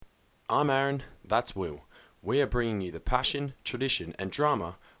I'm Aaron, that's Will. We are bringing you the passion, tradition and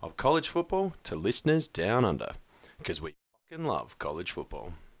drama of college football to listeners down under. Because we fucking love college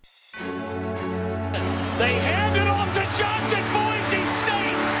football. They hand it off to Johnson. Boise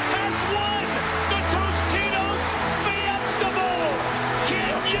State has won the Tostitos Fiesta Bowl.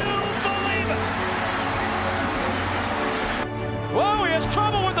 Can you believe it? Whoa, he has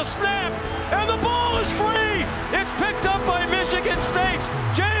trouble with the snap, and the ball is free. It's picked up by Michigan State's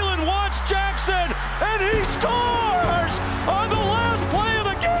Jalen Watts-Jackson, and he scores on the last play of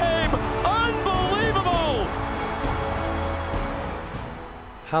the game. Unbelievable.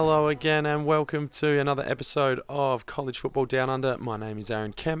 Hello again and welcome to another episode of College Football Down Under. My name is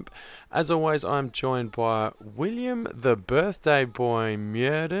Aaron Kemp. As always, I'm joined by William, the birthday boy,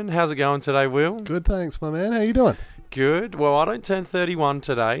 Murden. How's it going today, Will? Good, thanks, my man. How you doing? Good. Well, I don't turn 31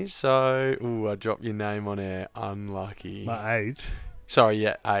 today, so... Ooh, I dropped your name on air. Unlucky. My age. Sorry,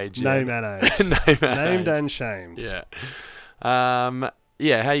 yeah, age. Name yeah. and age. Named and shamed. Yeah.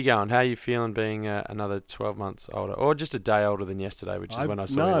 Yeah, how you going? How are you feeling being another 12 months older? Or just a day older than yesterday, which is when I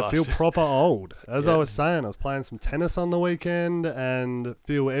saw you last. No, I feel proper old. As Yeah. I was saying, I was playing some tennis on the weekend and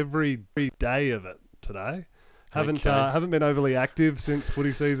feel every day of it today. Haven't been overly active since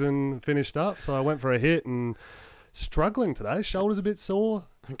footy season finished up, so I went for a hit and struggling today. Shoulders a bit sore.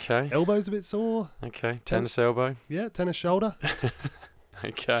 Okay. Elbows a bit sore. Okay. Tennis elbow. Yeah, tennis shoulder.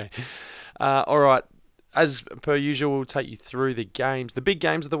 Okay. All right. As per usual, we'll take you through the games, the big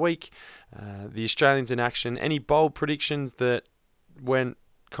games of the week, the Australians in action, any bold predictions that went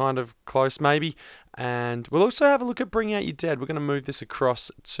kind of close maybe, and we'll also have a look at Bring Out Your Dad. We're going to move this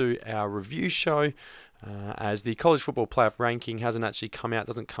across to our review show as the college football playoff ranking hasn't actually come out,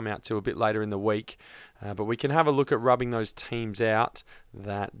 doesn't come out till a bit later in the week, but we can have a look at rubbing those teams out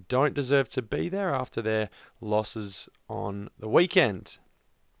that don't deserve to be there after their losses on the weekend.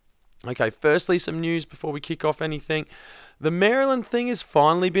 Okay, firstly, some news before we kick off anything. The Maryland thing has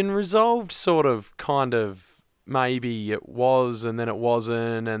finally been resolved, sort of, kind of. Maybe it was, and then it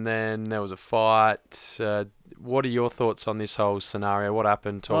wasn't, and then there was a fight. What are your thoughts on this whole scenario? What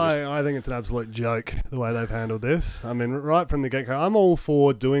happened? I think it's an absolute joke, the way they've handled this. I mean, right from the get-go, I'm all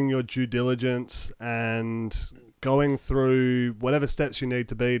for doing your due diligence and going through whatever steps you need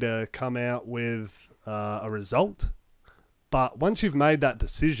to be to come out with a result. But once you've made that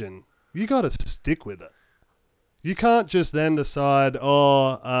decision, you got to stick with it. You can't just then decide,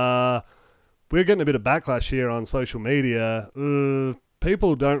 we're getting a bit of backlash here on social media.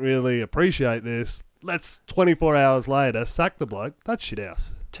 People don't really appreciate this. Let's 24 hours later sack the bloke. That's shit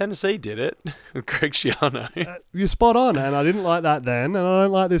house. Tennessee did it with Greg Schiano. You're spot on, and I didn't like that then, and I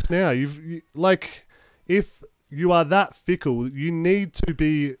don't like this now. If you are that fickle, you need to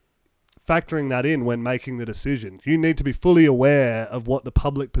be factoring that in when making the decision. You need to be fully aware of what the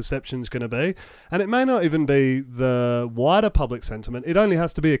public perception is going to be. And it may not even be the wider public sentiment. It only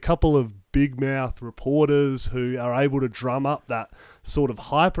has to be a couple of big mouth reporters who are able to drum up that sort of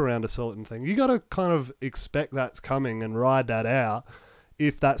hype around a certain thing. You got to kind of expect that's coming and ride that out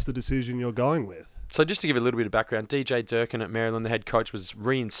if that's the decision you're going with. So just to give a little bit of background, DJ Durkin at Maryland, the head coach, was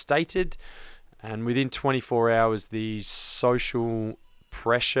reinstated. And within 24 hours, the social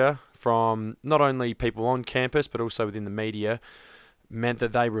pressure from not only people on campus but also within the media meant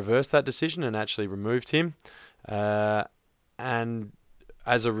that they reversed that decision and actually removed him. And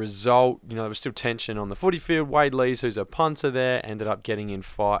as a result, there was still tension on the footy field. Wade Lees, who's a punter there, ended up getting in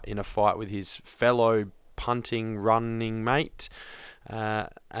a fight with his fellow punting, running mate.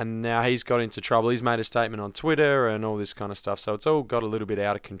 And now he's got into trouble. He's made a statement on Twitter and all this kind of stuff. So it's all got a little bit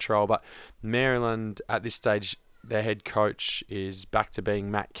out of control. But Maryland, at this stage, their head coach is back to being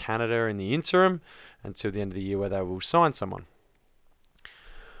Matt Canada in the interim until the end of the year where they will sign someone.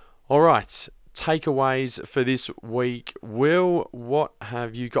 All right, takeaways for this week. Will, what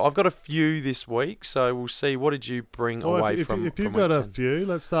have you got? I've got a few this week, so we'll see. What did you bring away from If you've from got week a 10? few,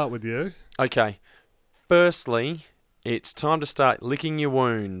 let's start with you. Okay. Firstly, it's time to start licking your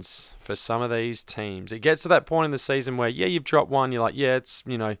wounds for some of these teams. It gets to that point in the season where, you've dropped one, you're like, it's,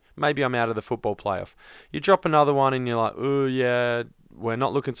 maybe I'm out of the football playoff. You drop another one and you're like, oh, yeah, we're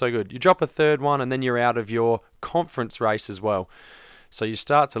not looking so good. You drop a third one and then you're out of your conference race as well. So you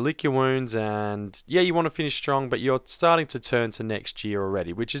start to lick your wounds and, you want to finish strong, but you're starting to turn to next year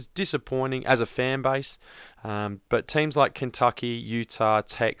already, which is disappointing as a fan base. But teams like Kentucky, Utah,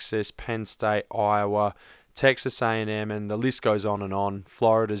 Texas, Penn State, Iowa, Texas A&M, and the list goes on and on.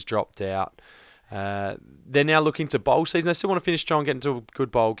 Florida's dropped out. They're now looking to bowl season. They still want to finish strong, get into a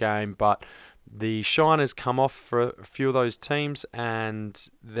good bowl game, but the shine has come off for a few of those teams, and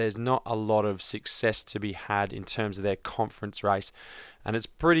there's not a lot of success to be had in terms of their conference race. And it's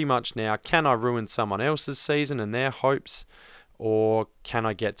pretty much now, can I ruin someone else's season and their hopes, or can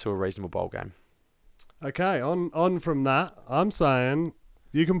I get to a reasonable bowl game? Okay, on from that, I'm saying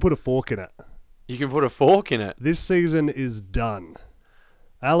you can put a fork in it. You can put a fork in it. This season is done.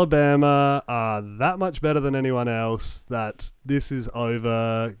 Alabama are that much better than anyone else that this is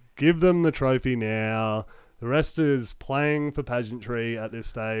over. Give them the trophy now. The rest is playing for pageantry at this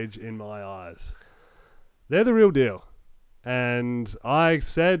stage in my eyes. They're the real deal. And I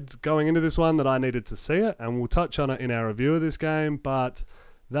said going into this one that I needed to see it, and we'll touch on it in our review of this game, but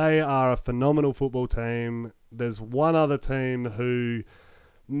they are a phenomenal football team. There's one other team who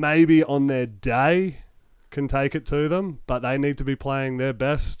maybe on their day can take it to them, but they need to be playing their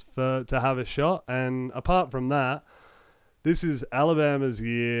best to have a shot. And apart from that, this is Alabama's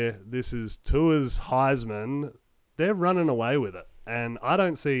year. This is Tua's Heisman. They're running away with it, and I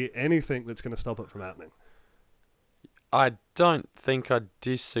don't see anything that's going to stop it from happening. I don't think I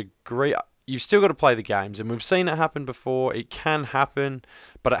disagree. You've still got to play the games, and we've seen it happen before. It can happen,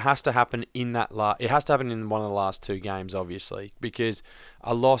 but it has to happen in that it has to happen in one of the last two games, obviously, because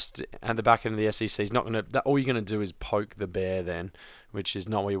a loss at the back end of the SEC is not going to. All you're going to do is poke the bear then, which is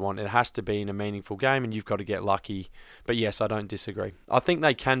not what you want. It has to be in a meaningful game, and you've got to get lucky. But yes, I don't disagree. I think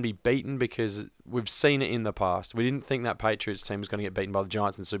they can be beaten because we've seen it in the past. We didn't think that Patriots team was going to get beaten by the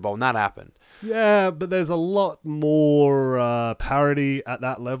Giants in the Super Bowl, and that happened. Yeah, but there's a lot more parity at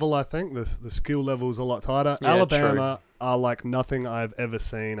that level, I think. The skill level's a lot tighter. Yeah, Alabama true. are like nothing I've ever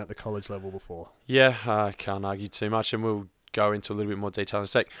seen at the college level before. Yeah, I can't argue too much, and we'll go into a little bit more detail in a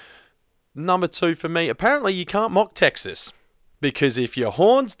sec. Number 2 for me, apparently you can't mock Texas. Because if your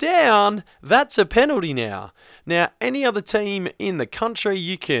horn's down, that's a penalty now. Now, any other team in the country,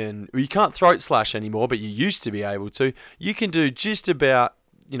 you can't throat slash anymore, but you used to be able to. You can do just about,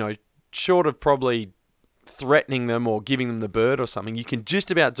 short of probably threatening them or giving them the bird or something, you can just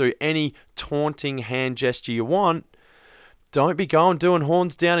about do any taunting hand gesture you want. Don't be going doing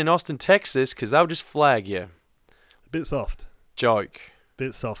horns down in Austin, Texas, because they'll just flag you. A bit soft. Joke.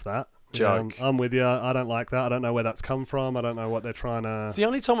 Bit soft, that. Joke. Yeah, I'm with you. I don't like that. I don't know where that's come from. I don't know what they're trying to... It's the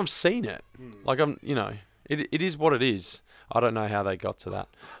only time I've seen it. It is what it is. I don't know how they got to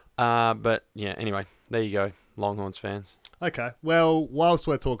that. But, yeah, anyway, there you go, Longhorns fans. Okay, well, whilst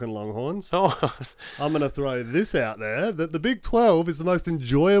we're talking Longhorns, I'm going to throw this out there, that the Big 12 is the most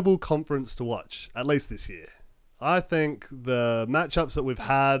enjoyable conference to watch, at least this year. I think the matchups that we've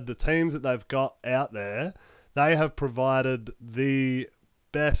had, the teams that they've got out there, they have provided the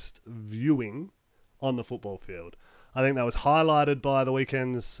best viewing on the football field. I think that was highlighted by the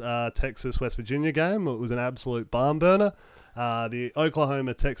weekend's Texas-West Virginia game. It was an absolute barn burner. The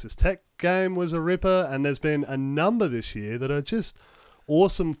Oklahoma-Texas Tech game was a ripper, and there's been a number this year that are just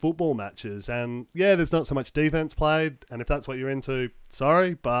awesome football matches. And yeah, there's not so much defense played, and if that's what you're into,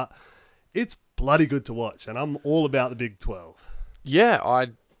 sorry, but it's bloody good to watch, and I'm all about the Big 12. Yeah,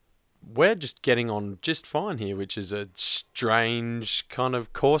 we're just getting on just fine here, which is a strange kind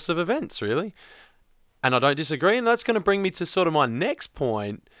of course of events, really. And I don't disagree, and that's going to bring me to sort of my next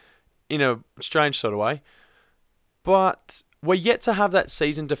point in a strange sort of way. But we're yet to have that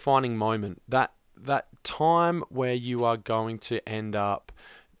season-defining moment, that time where you are going to end up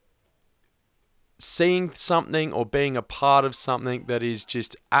seeing something or being a part of something that is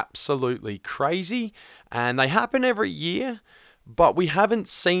just absolutely crazy. And they happen every year, but we haven't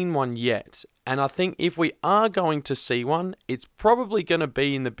seen one yet. And I think if we are going to see one, it's probably going to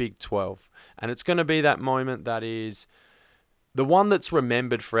be in the Big 12. And it's going to be that moment that is the one that's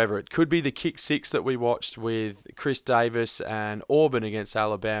remembered forever. It could be the kick six that we watched with Chris Davis and Auburn against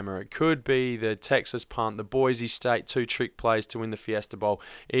Alabama. It could be the Texas punt, the Boise State 2 trick plays to win the Fiesta Bowl.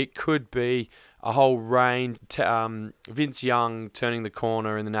 It could be a whole range, Vince Young turning the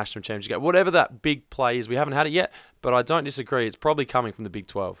corner in the national championship game. Whatever that big play is, we haven't had it yet, but I don't disagree. It's probably coming from the Big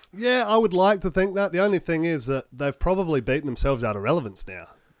 12. Yeah, I would like to think that. The only thing is that they've probably beaten themselves out of relevance now.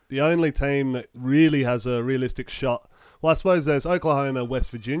 The only team that really has a realistic shot, well, I suppose there's Oklahoma, West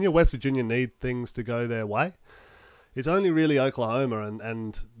Virginia. West Virginia need things to go their way. It's only really Oklahoma,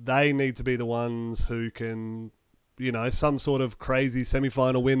 and they need to be the ones who can, some sort of crazy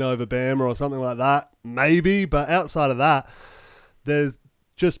semi-final win over Bama or something like that, maybe. But outside of that, there's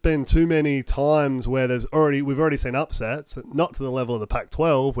just been too many times where we've already seen upsets, not to the level of the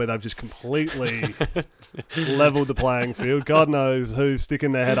Pac-12 where they've just completely leveled the playing field. God knows who's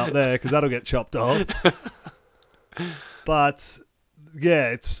sticking their head up there, because that'll get chopped off. But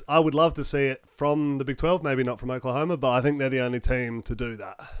yeah, I would love to see it from the Big 12, maybe not from Oklahoma, but I think they're the only team to do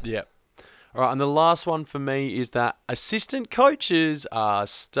that. Yep. All right, and the last one for me is that assistant coaches are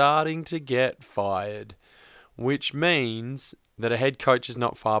starting to get fired, which means that a head coach is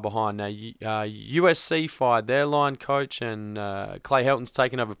not far behind. Now, USC fired their line coach, and Clay Helton's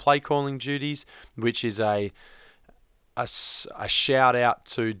taken over play calling duties, which is a shout out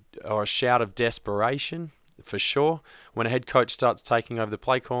to, or a shout of desperation for sure. When a head coach starts taking over the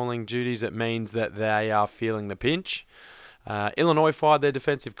play calling duties, it means that they are feeling the pinch. Illinois fired their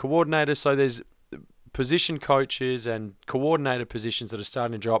defensive coordinator, so there's position coaches and coordinator positions that are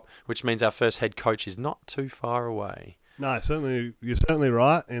starting to drop, which means our first head coach is not too far away. No, you're certainly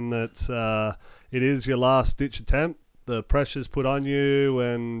right in that it is your last-ditch attempt. The pressure's put on you,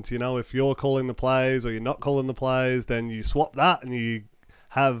 and, if you're calling the plays or you're not calling the plays, then you swap that and you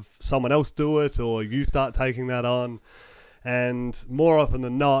have someone else do it, or you start taking that on. And more often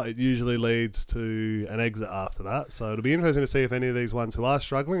than not, it usually leads to an exit after that. So it'll be interesting to see if any of these ones who are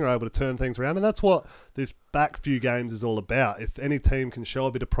struggling are able to turn things around. And that's what this back few games is all about. If any team can show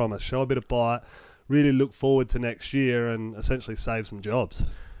a bit of promise, show a bit of bite, really look forward to next year and essentially save some jobs.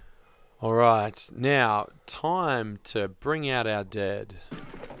 All right, now time to bring out our dead.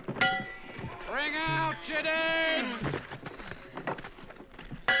 Bring out your dead!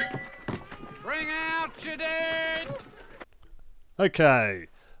 Bring out your dead! Okay,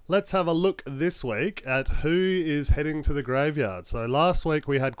 let's have a look this week at who is heading to the graveyard. So last week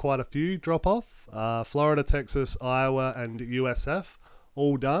we had quite a few drop off. Florida, Texas, Iowa and USF,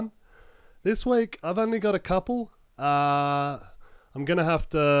 all done. This week I've only got a couple. I'm going to have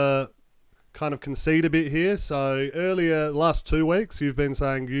to kind of concede a bit here. So earlier, last 2 weeks, you've been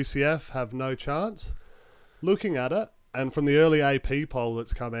saying UCF have no chance. Looking at it, and from the early AP poll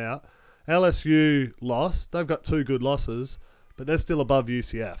that's come out, LSU lost. They've got 2 good losses, but they're still above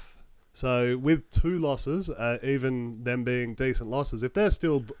UCF. So with 2 losses, even them being decent losses, if they're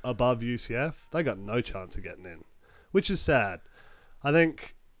still above UCF, they got no chance of getting in, which is sad. I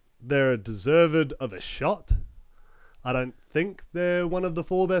think they're deserved of a shot. I don't think they're one of the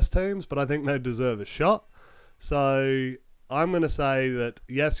 4 best teams, but I think they deserve a shot. So I'm going to say that,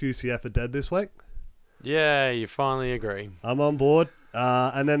 yes, UCF are dead this week. Yeah, you finally agree. I'm on board.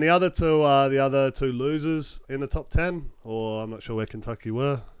 And then the other two are the other 2 losers in the top 10, or I'm not sure where Kentucky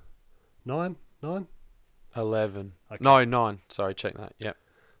were. 9? 11. Okay. No, 9. Sorry, check that. Yep.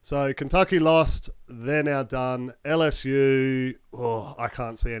 So Kentucky lost. They're now done. LSU, I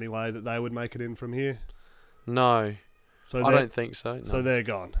can't see any way that they would make it in from here. No, So I don't think so. No. So they're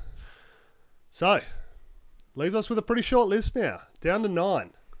gone. So, leaves us with a pretty short list now. Down to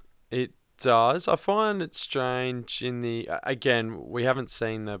 9. It does. I find it strange in the... Again, we haven't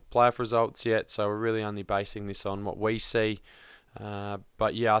seen the playoff results yet, so we're really only basing this on what we see.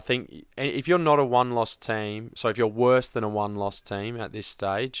 But yeah, I think if you're not a one-loss team, so if you're worse than a one-loss team at this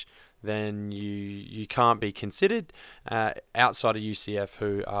stage, then you can't be considered outside of UCF,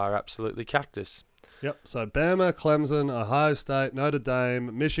 who are absolutely cactus. Yep, so Bama, Clemson, Ohio State, Notre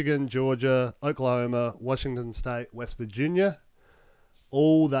Dame, Michigan, Georgia, Oklahoma, Washington State, West Virginia,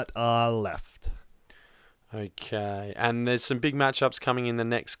 all that are left. Okay, and there's some big matchups coming in the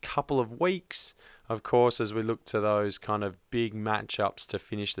next couple of weeks, of course, as we look to those kind of big matchups to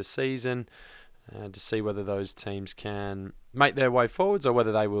finish the season, to see whether those teams can make their way forwards or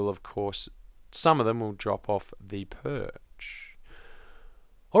whether they will, of course, some of them will drop off the perch.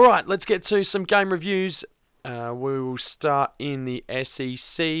 All right, let's get to some game reviews. We will start in the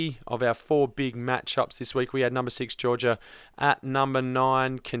SEC of our 4 big matchups this week. We had number 6 Georgia at number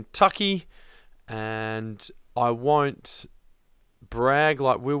 9 Kentucky, and I won't brag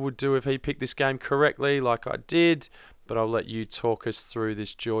like Will would do if he picked this game correctly, like I did, but I'll let you talk us through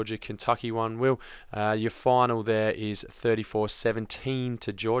this Georgia-Kentucky one, Will. Your final there is 34-17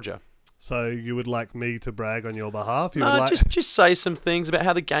 to Georgia. So you would like me to brag on your behalf? Just say some things about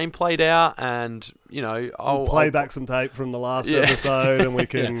how the game played out, and I'll play back some tape from the last episode, and we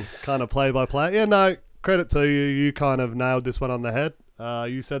can kind of play by play. Yeah, no, credit to you. You kind of nailed this one on the head.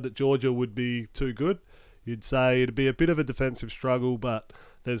 You said that Georgia would be too good. You'd say it'd be a bit of a defensive struggle, but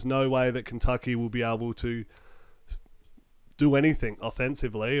there's no way that Kentucky will be able to do anything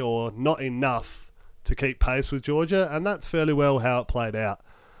offensively, or not enough to keep pace with Georgia, and that's fairly well how it played out.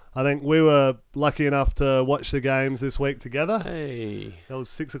 I think we were lucky enough to watch the games this week together. Hey. It was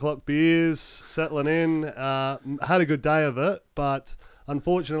 6 o'clock beers, settling in. Had a good day of it, but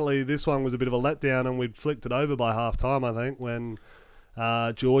unfortunately this one was a bit of a letdown, and we'd flicked it over by half time, I think, when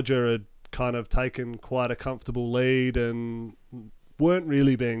Georgia had kind of taken quite a comfortable lead and weren't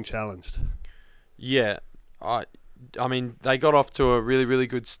really being challenged. Yeah, I mean, they got off to a really, really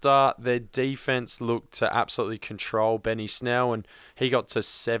good start. Their defense looked to absolutely control Benny Snell, and he got to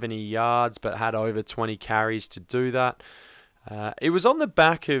 70 yards but had over 20 carries to do that. It was on the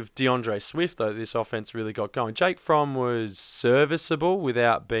back of DeAndre Swift, though, this offense really got going. Jake Fromm was serviceable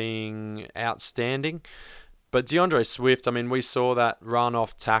without being outstanding. But DeAndre Swift, I mean, we saw that run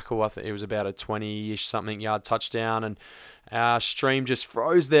off tackle. I think it was about a 20-ish something yard touchdown, and our stream just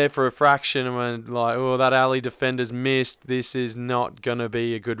froze there for a fraction and went like, oh, that alley defender's missed. This is not going to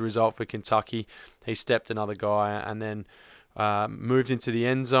be a good result for Kentucky. He stepped another guy and then moved into the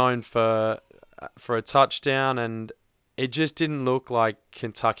end zone for a touchdown, and it just didn't look like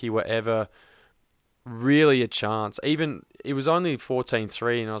Kentucky were ever really a chance. Even it was only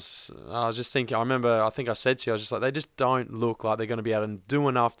 14-3, and I was just thinking. I think I said to you, I was just like, they just don't look like they're going to be able to do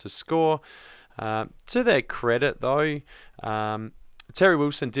enough to score. To their credit, though, Terry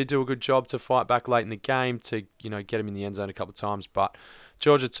Wilson did do a good job to fight back late in the game to get him in the end zone a couple of times. But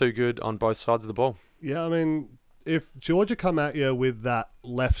Georgia too good on both sides of the ball. Yeah, I mean, if Georgia come at you with that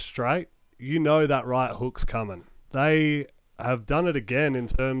left straight, you know that right hook's coming. They have done it again in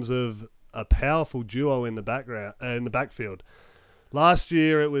terms of a powerful duo in the backfield. Last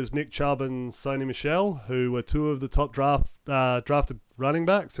year, it was Nick Chubb and Sony Michel, who were two of the top drafted running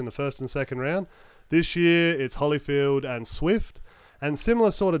backs in the first and second round. This year, it's Holyfield and Swift. And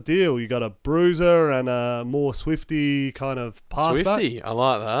similar sort of deal. You got a bruiser and a more Swifty kind of pass Swifty, back. I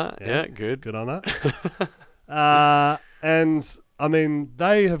like that. Yeah, good. Good on that. And, I mean,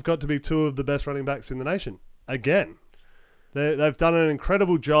 they have got to be two of the best running backs in the nation. Again. They've done an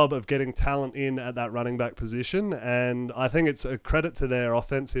incredible job of getting talent in at that running back position, and I think it's a credit to their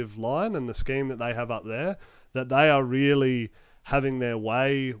offensive line and the scheme that they have up there, that they are really having their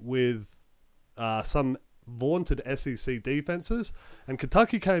way with some vaunted SEC defenses. And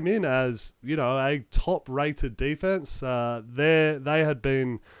Kentucky came in as, a top-rated defense. They had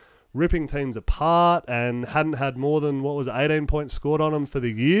been ripping teams apart and hadn't had more than, 18 points scored on them for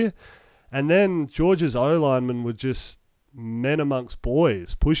the year. And then Georgia's O-linemen were just men amongst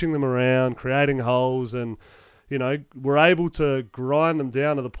boys, pushing them around, creating holes, and, were able to grind them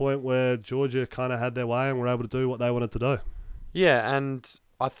down to the point where Georgia kind of had their way and were able to do what they wanted to do. Yeah, and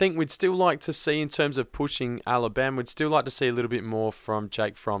I think we'd still like to see, in terms of pushing Alabama, we'd still like to see a little bit more from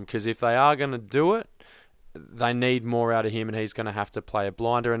Jake Fromm, because if they are going to do it, they need more out of him, and he's going to have to play a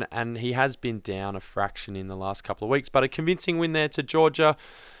blinder, and he has been down a fraction in the last couple of weeks, but a convincing win there to Georgia.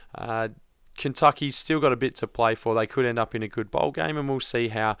 Kentucky's still got a bit to play for. They could end up in a good bowl game, and we'll see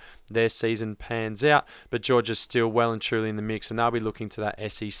how their season pans out. But Georgia's still well and truly in the mix, and they'll be looking to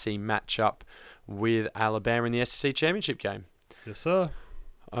that SEC matchup with Alabama in the SEC championship game. Yes, sir.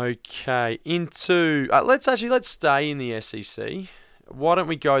 Okay, into let's stay in the SEC. Why don't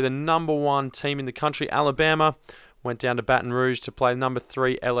we go the number one team in the country, Alabama, went down to Baton Rouge to play number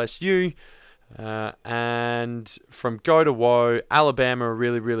 3 LSU. And from go to woe, Alabama are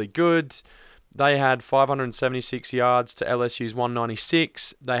really, really good. They had 576 yards to LSU's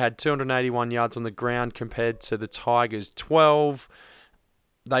 196. They had 281 yards on the ground compared to the Tigers' 12.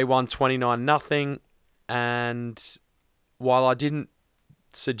 They won 29-0. And while I didn't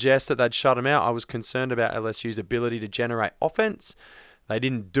suggest that they'd shut them out, I was concerned about LSU's ability to generate offense. They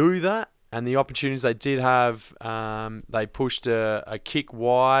didn't do that. And the opportunities they did have, they pushed a kick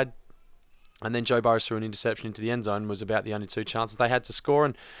wide, and then Joe Burrow threw an interception into the end zone, was about the only two chances they had to score.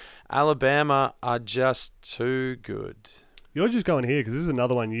 And Alabama are just too good. You're just going here because this is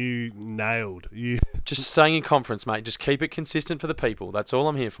another one you nailed. You just staying in conference, mate. Just keep it consistent for the people. That's all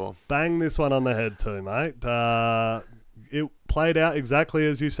I'm here for. Bang this one on the head too, mate. It played out exactly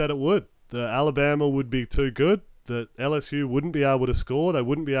as you said it would. The Alabama would be too good. That LSU wouldn't be able to score. They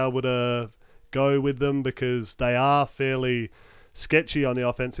wouldn't be able to go with them because they are fairly sketchy on the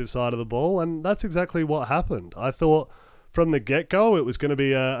offensive side of the ball, and that's exactly what happened. I thought from the get-go it was going to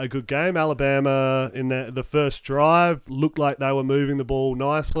be a good game. Alabama in the first drive looked like they were moving the ball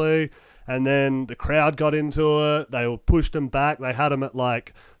nicely, and then the crowd got into it. They were pushed them back. They had them at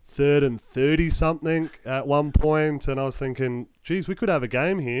like 3rd and 30-something at one point, and I was thinking, geez, we could have a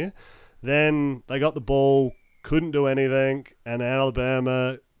game here. Then they got the ball, couldn't do anything, and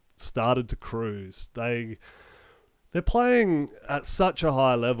Alabama started to cruise. They're playing at such a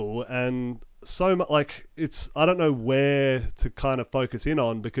high level, and so much I don't know where to kind of focus in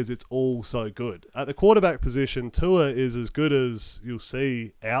on because it's all so good. At the quarterback position, Tua is as good as you'll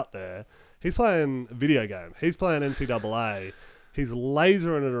see out there. He's playing a video game. He's playing NCAA. He's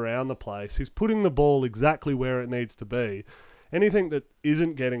lasering it around the place. He's putting the ball exactly where it needs to be. Anything that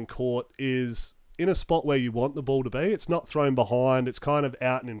isn't getting caught is in a spot where you want the ball to be. It's not thrown behind. It's kind of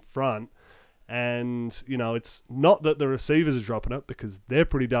out and in front. And, it's not that the receivers are dropping it because they're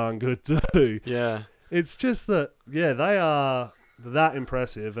pretty darn good too. Yeah. It's just that, they are that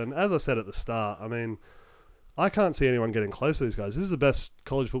impressive. And as I said at the start, I I can't see anyone getting close to these guys. This is the best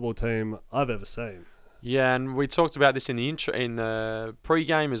college football team I've ever seen. Yeah, and we talked about this in the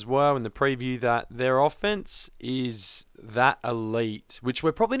pre-game as well, in the preview, that their offense is that elite, which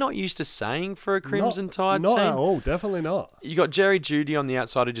we're probably not used to saying for a Crimson Tide team. Not at all, definitely not. You got Jerry Jeudy on the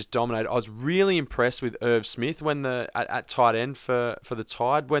outside who just dominated. I was really impressed with Irv Smith when at tight end for the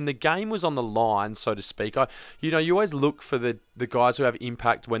Tide. When the game was on the line, so to speak, you always look for the guys who have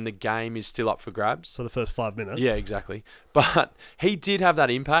impact when the game is still up for grabs. So the first 5 minutes. Yeah, exactly. But he did have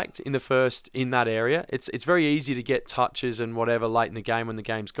that impact in that area. It's very easy to get touches and whatever late in the game when the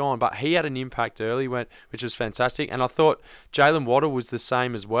game's gone, but he had an impact early, which was fantastic. And I thought Jalen Waddle was the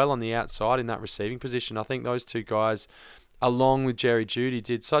same as well on the outside in that receiving position. I think those two guys, along with Jerry Jeudy,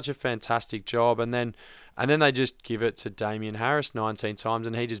 did such a fantastic job. And then they just give it to Damian Harris 19 times,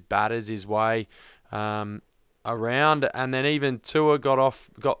 and he just batters his way around. And then even Tua got off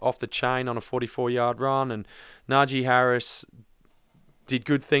the chain on a 44-yard run, and Najee Harris did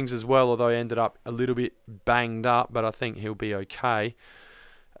good things as well, although he ended up a little bit banged up, but I think he'll be okay.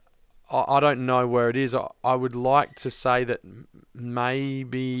 I don't know where it is. I would like to say that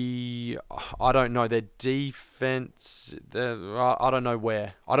maybe, I don't know, their defense, I don't know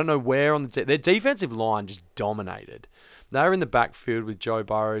where. I don't know where on their defensive line just dominated. They were in the backfield with Joe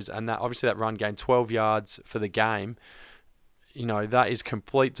Burrows, and that run gained 12 yards for the game. That is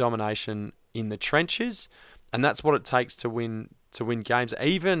complete domination in the trenches, and that's what it takes to win games.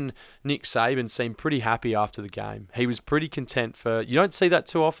 Even Nick Saban seemed pretty happy after the game. He was pretty content you don't see that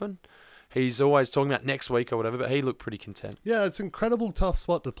too often. He's always talking about next week or whatever, but he looked pretty content. Yeah, it's an incredible tough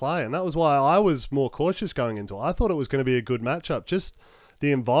spot to play, and that was why I was more cautious going into it. I thought it was going to be a good matchup. Just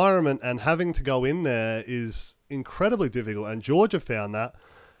the environment and having to go in there is incredibly difficult, and Georgia found that.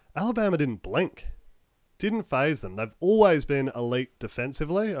 Alabama didn't blink. Didn't faze them. They've always been elite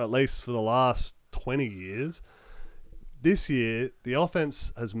defensively, or at least for the last 20 years. This year, the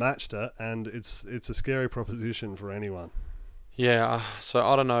offense has matched it, and it's a scary proposition for anyone. Yeah, so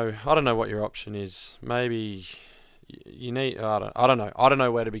I don't know what your option is. Maybe you need. I don't know. I don't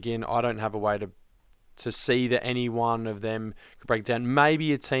know where to begin. I don't have a way to see that any one of them could break down.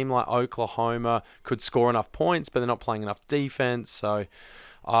 Maybe a team like Oklahoma could score enough points, but they're not playing enough defense. So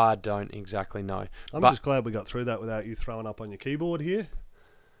I don't exactly know. I'm just glad we got through that without you throwing up on your keyboard here.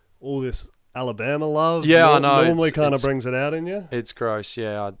 All this Alabama love. Yeah, I know. Normally kind of brings it out in you. It's gross.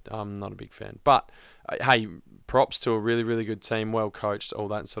 Yeah, I'm not a big fan. But hey, props to a really, really good team, well coached, all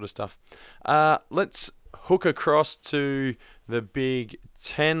that sort of stuff. Let's hook across to the Big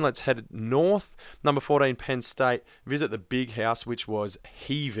Ten. Let's head north. Number 14, Penn State, visit the Big House, which was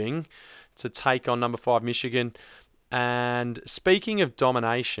heaving, to take on number 5, Michigan. And speaking of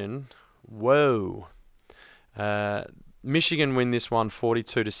domination, whoa. Michigan win this one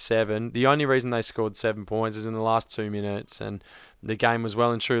 42-7. The only reason they scored 7 points is in the last 2 minutes, and the game was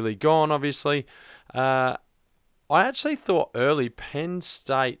well and truly gone, obviously. I actually thought early Penn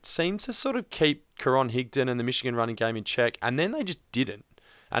State seemed to sort of keep Karon Higdon and the Michigan running game in check, and then they just didn't.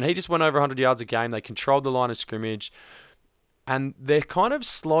 And he just went over 100 yards a game. They controlled the line of scrimmage. And they're kind of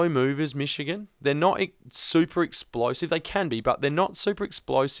slow movers, Michigan. They're not super explosive. They can be, but they're not super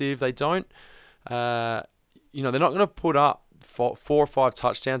explosive. They don't, they're not going to put up 4 or 5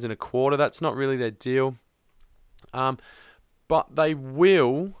 touchdowns in a quarter. That's not really their deal. But they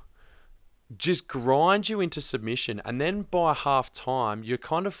will just grind you into submission. And then by half time, you're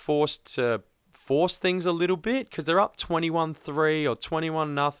kind of forced to force things a little bit because they're up 21-3 or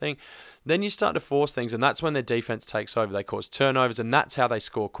 21-0. Then you start to force things, and that's when their defense takes over. They cause turnovers, and that's how they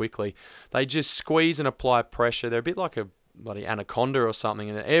score quickly. They just squeeze and apply pressure. They're a bit like a bloody anaconda or something,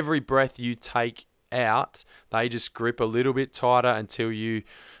 and every breath you take out, they just grip a little bit tighter until you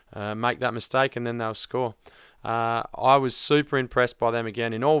make that mistake, and then they'll score. I was super impressed by them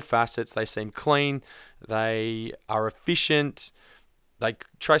again in all facets. They seem clean. They are efficient.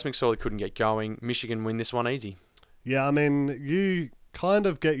 Trace McSorley couldn't get going. Michigan win this one easy. Yeah, I mean, you kind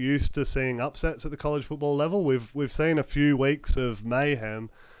of get used to seeing upsets at the college football level. We've seen a few weeks of mayhem.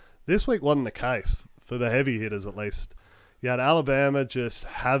 This week wasn't the case, for the heavy hitters at least. You had Alabama just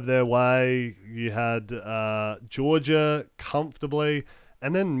have their way. You had Georgia comfortably.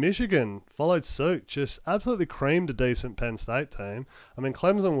 And then Michigan followed suit, just absolutely creamed a decent Penn State team. I mean,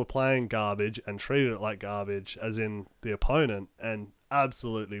 Clemson were playing garbage and treated it like garbage, as in the opponent, and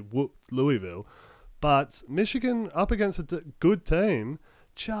absolutely whooped Louisville. But Michigan, up against a good team,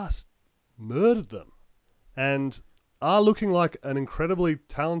 just murdered them. And are looking like an incredibly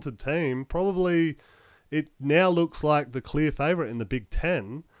talented team. Probably it now looks like the clear favourite in the Big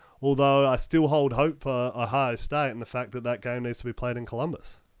Ten, although I still hold hope for Ohio State and the fact that game needs to be played in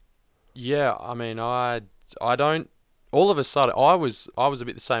Columbus. Yeah, I mean, I I don't. All of a sudden, I was a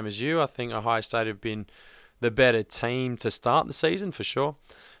bit the same as you. I think Ohio State have been the better team to start the season for sure,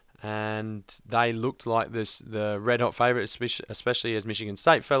 and they looked like the red hot favourite, especially as Michigan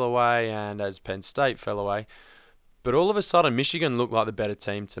State fell away and as Penn State fell away. But all of a sudden, Michigan looked like the better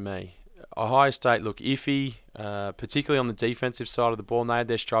team to me. Ohio State looked iffy, particularly on the defensive side of the ball, and they had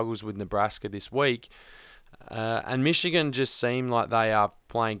their struggles with Nebraska this week. And Michigan just seemed like they are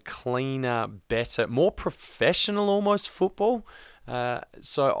playing cleaner, better, more professional almost football.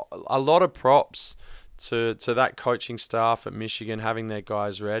 So a lot of props to that coaching staff at Michigan having their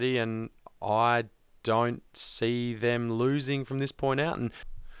guys ready, and I don't see them losing from this point out. And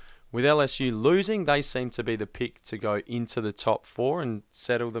with LSU losing, they seem to be the pick to go into the top 4 and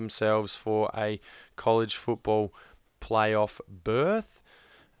settle themselves for a college football playoff berth.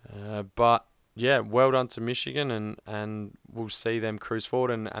 But yeah, well done to Michigan, and we'll see them cruise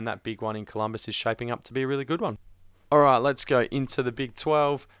forward, and that big one in Columbus is shaping up to be a really good one. All right, let's go into the Big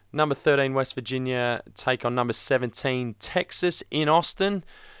 12. Number 13, West Virginia, take on number 17, Texas in Austin.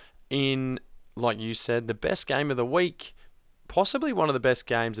 In, like you said, the best game of the week, possibly one of the best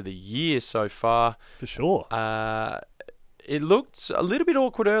games of the year so far. For sure. It looked a little bit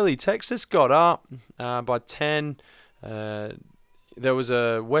awkward early. Texas got up by 10. There was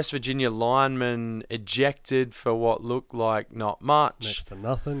a West Virginia lineman ejected for what looked like not much. Next to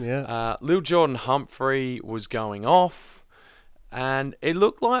nothing, yeah. Lil Jordan Humphrey was going off, and it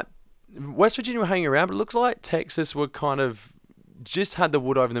looked like West Virginia were hanging around, but it looked like Texas were kind of just had the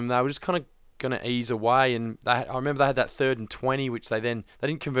wood over them. They were just kind of going to ease away, and I remember they had that 3rd and 20, which they didn't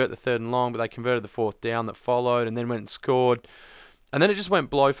convert the 3rd and long, but they converted the 4th down that followed, and then went and scored, and then it just went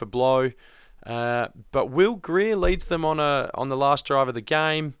blow for blow. But Will Greer leads them on the last drive of the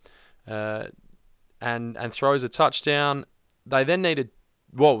game, and throws a touchdown. They then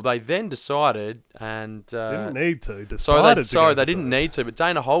decided and didn't need to. They didn't need to. But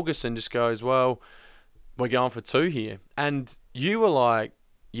Dana Holgerson just goes, "Well, we're going for 2 here," and you were like,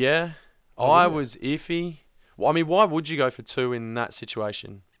 "Yeah." I was iffy. Well, I mean, why would you go for 2 in that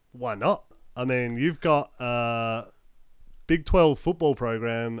situation? Why not? I mean, you've got Big 12 football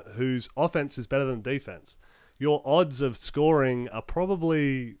program whose offense is better than defense. Your odds of scoring are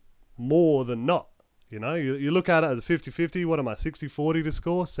probably more than not. You know, you look at it as a 50-50. What am I, 60-40 to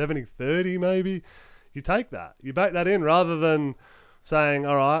score? 70-30 maybe? You take that. You bake that in rather than saying,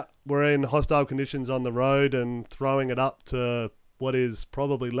 all right, we're in hostile conditions on the road and throwing it up to what is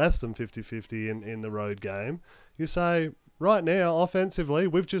probably less than 50-50 in the road game. You say, right now, offensively,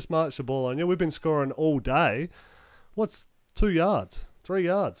 we've just marched the ball on you. We've been scoring all day. What's 2 yards, 3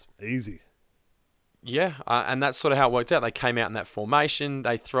 yards? Easy. Yeah, and that's sort of how it worked out. They came out in that formation.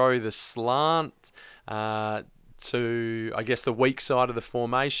 They throw the slant to, I guess, the weak side of the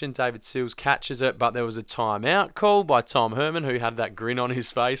formation. David Seals catches it, but there was a timeout called by Tom Herman, who had that grin on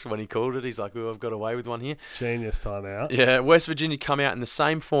his face when he called it. He's like, "Oh, I've got away with one here." Genius timeout. Yeah, West Virginia come out in the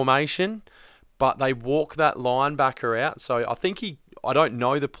same formation, but they walk that linebacker out. So I don't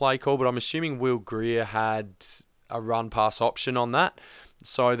know the play call, but I'm assuming Will Greer had a run-pass option on that,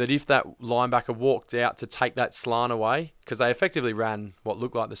 so that if that linebacker walked out to take that slant away, because they effectively ran what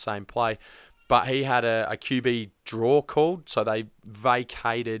looked like the same play, but he had a QB draw called, so their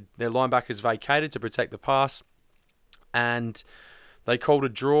linebackers vacated to protect the pass, and they called a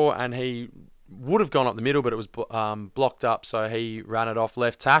draw, and he would have gone up the middle, but it was blocked up, so he ran it off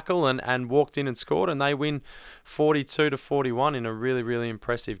left tackle and walked in and scored, and they win 42-41 in a really, really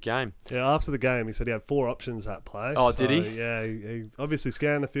impressive game. Yeah, after the game, he said he had 4 options that play. Oh, did he? Yeah, he obviously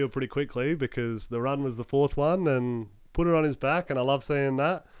scanned the field pretty quickly because the run was the 4th one and put it on his back, and I love seeing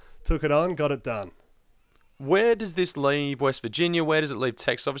that. Took it on, got it done. Where does this leave West Virginia? Where does it leave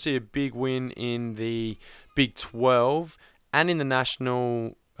Texas? Obviously, a big win in the Big 12 and in the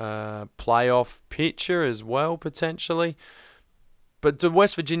national playoff picture as well, potentially. But do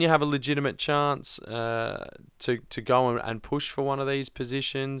West Virginia have a legitimate chance to go and push for one of these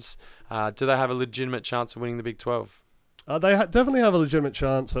positions? Do they have a legitimate chance of winning the Big 12? They definitely have a legitimate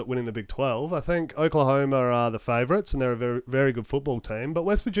chance at winning the Big 12. I think Oklahoma are the favourites, and they're a very, very good football team. But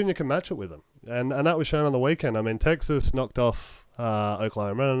West Virginia can match it with them, and that was shown on the weekend. I mean, Texas knocked off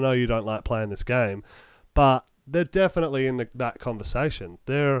Oklahoma. And I know you don't like playing this game, but they're definitely in that conversation.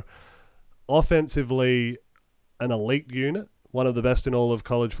 They're offensively an elite unit, one of the best in all of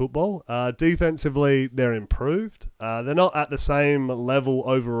college football. Defensively, they're improved. They're not at the same level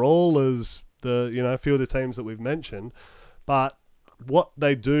overall as a few of the teams that we've mentioned, but what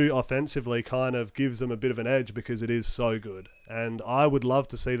they do offensively kind of gives them a bit of an edge because it is so good. And I would love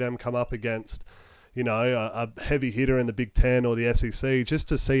to see them come up against, a heavy hitter in the Big Ten or the SEC, just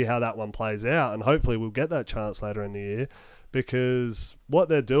to see how that one plays out. And hopefully we'll get that chance later in the year, because what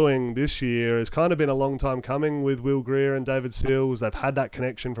they're doing this year has kind of been a long time coming with Will Greer and David Sills. They've had that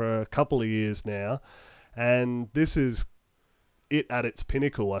connection for a couple of years now, and this is it at its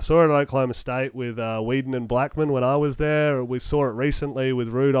pinnacle. I saw it at Oklahoma State with Whedon and Blackman when I was there. We saw it recently with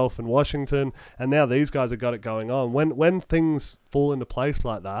Rudolph and Washington, and now these guys have got it going on. When things fall into place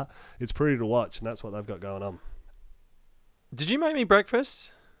like that, it's pretty to watch, and that's what they've got going on. Did you make me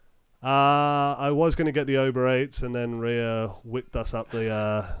breakfast? I was going to get the Uber Eats, and then Rhea whipped us up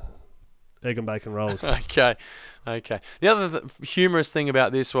the egg and bacon rolls. Okay. The other humorous thing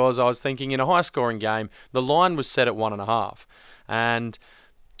about this was I was thinking in a high-scoring game, the line was set at 1.5. And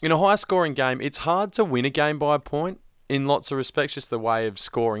in a high-scoring game, it's hard to win a game by a point in lots of respects, just the way of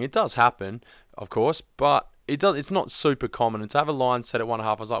scoring. It does happen, of course, but it's not super common. And to have a line set at 1.5,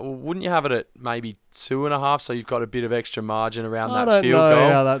 I was like, well, wouldn't you have it at maybe 2.5 so you've got a bit of extra margin around that field goal? I don't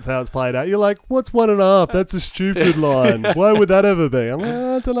know that's how it's played out. You're like, what's 1.5? That's a stupid line. Why would that ever be? I'm like,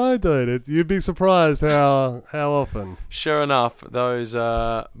 I don't know, dude. You'd be surprised how often. Sure enough, those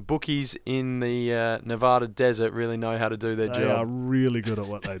bookies in the Nevada desert really know how to do their job. They are really good at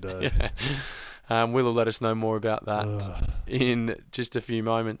what they do. Yeah. Will will let us know more about that in just a few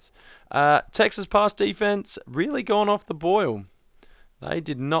moments. Texas pass defense really gone off the boil. They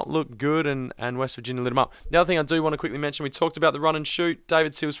did not look good, and West Virginia lit them up. The other thing I do want to quickly mention, we talked about the run and shoot.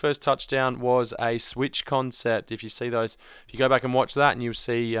 David Seals' first touchdown was a switch concept. If you see those, if you go back and watch that, and you'll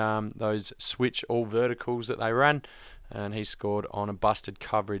see those switch all verticals that they ran, and he scored on a busted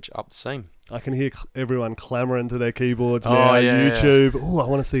coverage up the seam. I can hear everyone clamoring to their keyboards now. YouTube. Yeah. Oh, I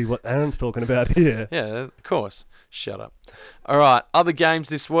want to see what Aaron's talking about here. Yeah, of course. Shut up. All right, other games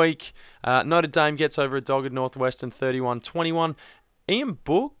this week. Notre Dame gets over a dog at Northwestern 31-21. Ian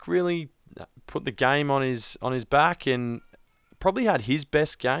Book really put the game on his back and probably had his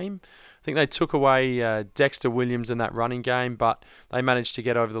best game. I think they took away Dexter Williams in that running game, but they managed to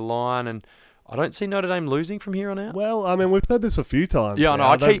get over the line, and I don't see Notre Dame losing from here on out. Well, I mean, we've said this a few times. Yeah, I know.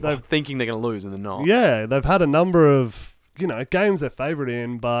 I keep thinking they're going to lose, and they're not. Yeah, they've had a number of games they're favourite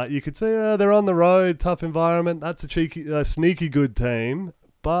in, but you could see they're on the road, tough environment. That's a sneaky good team,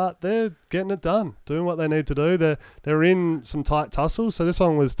 but they're getting it done, doing what they need to do. They're in some tight tussles, so this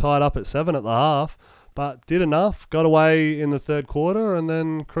one was tied up at 7 at the half, but did enough, got away in the third quarter, and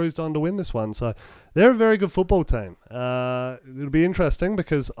then cruised on to win this one. So they're a very good football team. It'll be interesting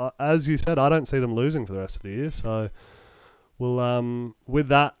because, as you said, I don't see them losing for the rest of the year. So we'll, with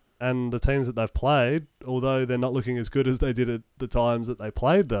that and the teams that they've played, although they're not looking as good as they did at the times that they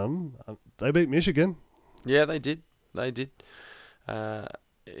played them, they beat Michigan. Yeah, they did.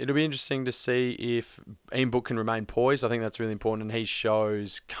 It'll be interesting to see if Ian Book can remain poised. I think that's really important, and he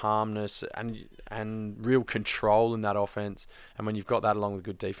shows calmness and real control in that offense. And when you've got that along with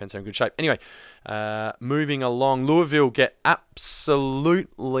good defense, they're in good shape. Anyway, moving along, Louisville get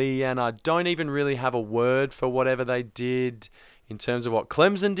absolutely, and I don't even really have a word for whatever they did in terms of what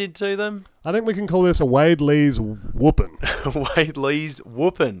Clemson did to them. I think we can call this a Wade Lee's whooping. Wade Lee's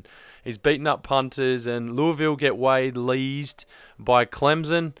whooping. He's beaten up punters, and Louisville get Wade Lee'd by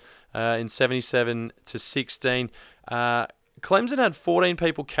Clemson in 77-16. Clemson had 14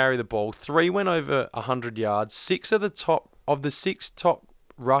 people carry the ball. 3 went over 100 yards. 6 of the 6 top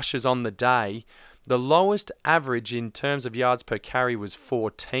rushers on the day. The lowest average in terms of yards per carry was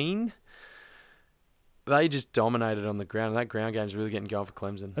 14. They just dominated on the ground, and that ground game's really getting going for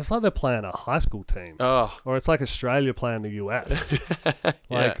Clemson. It's like they're playing a high school team. Oh. Or it's like Australia playing the US.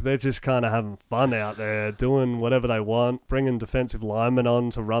 They're just kind of having fun out there, doing whatever they want, bringing defensive linemen on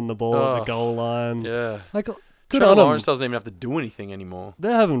to run the ball at the goal line. Yeah. Good Trevor on them. Lawrence doesn't even have to do anything anymore.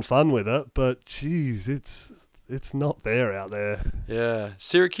 They're having fun with it, but, geez, it's not fair out there. Yeah.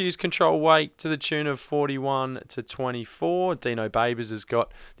 Syracuse control Wake to the tune of 41-24. Dino Babers has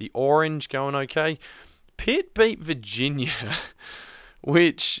got the orange going okay. Pitt beat Virginia,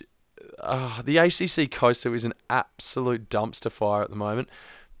 which the ACC Coastal is an absolute dumpster fire at the moment.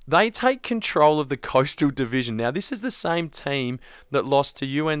 They take control of the Coastal Division. Now, this is the same team that lost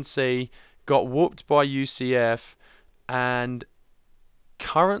to UNC, got whooped by UCF, and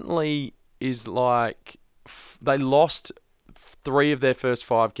currently is like they lost 3 of their first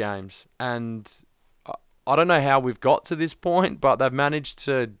 5 games. And I don't know how we've got to this point, but they've managed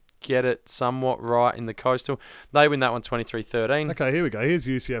to get it somewhat right in the Coastal. They win that one 23-13. Okay, here we go. Here's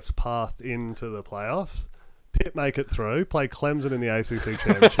UCF's path into the playoffs. Pitt make it through, play Clemson in the ACC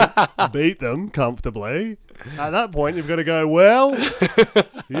Championship, beat them comfortably. At that point, you've got to go, well,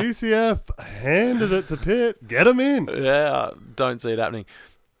 UCF handed it to Pitt. Get them in. Yeah, don't see it happening.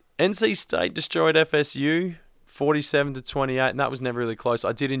 NC State destroyed FSU 47-28, and that was never really close.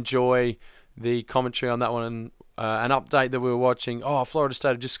 I did enjoy the commentary on that one, and an update that we were watching. Oh, Florida State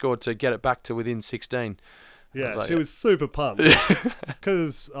have just scored to get it back to within 16. Yeah, like, she was super pumped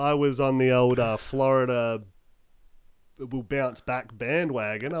because I was on the old Florida will bounce back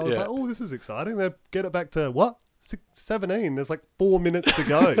bandwagon. I was like, oh, this is exciting. They get it back to what? 17. There's like 4 minutes to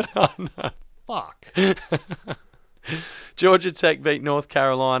go. Oh, no. Fuck. Georgia Tech beat North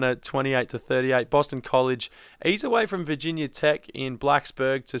Carolina 28-38. Boston College ease away from Virginia Tech in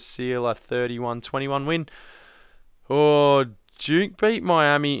Blacksburg to seal a 31-21 win. Oh, Duke beat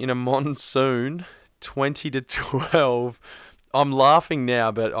Miami in a monsoon 20-12. I'm laughing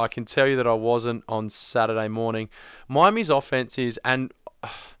now, but I can tell you that I wasn't on Saturday morning. Miami's offense is, and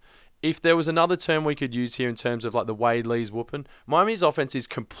if there was another term we could use here in terms of like the Wade Lee's whooping, Miami's offense is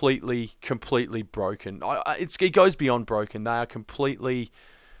completely broken. It goes beyond broken. They are completely,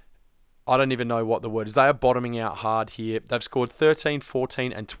 I don't even know what the word is. They are bottoming out hard here. They've scored 13,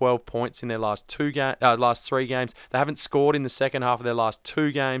 14, and 12 points in their last three games. They haven't scored in the second half of their last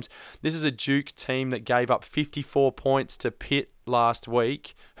 2 games. This is a Duke team that gave up 54 points to Pitt last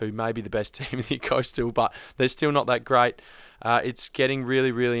week, who may be the best team in the Coastal, but they're still not that great. It's getting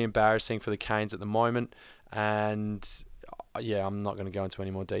really, really embarrassing for the Canes at the moment. And yeah, I'm not going to go into any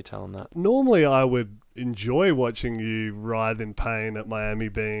more detail on that. Normally, I would enjoy watching you writhe in pain at Miami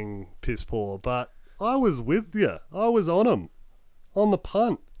being piss poor, but I was with you. I was on them. On the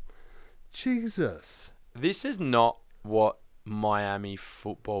punt. Jesus. This is not what Miami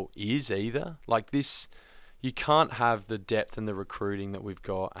football is either. Like this, you can't have the depth and the recruiting that we've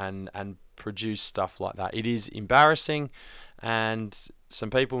got and produce stuff like that. It is embarrassing, and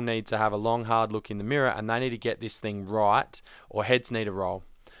some people need to have a long, hard look in the mirror, and they need to get this thing right, or heads need to roll.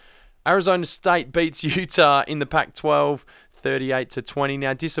 Arizona State beats Utah in the Pac-12, 38-20.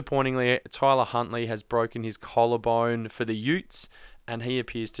 Now, disappointingly, Tyler Huntley has broken his collarbone for the Utes, and he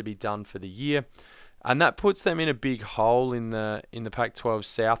appears to be done for the year. And that puts them in a big hole in the Pac-12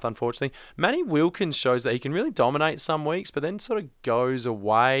 South, unfortunately. Manny Wilkins shows that he can really dominate some weeks, but then sort of goes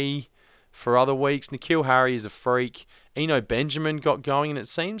away for other weeks. N'Keal Harry is a freak. Eno Benjamin got going, and it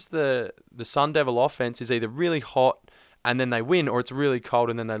seems the Sun Devil offense is either really hot and then they win, or it's really cold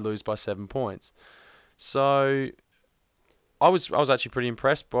and then they lose by 7 points. So I was actually pretty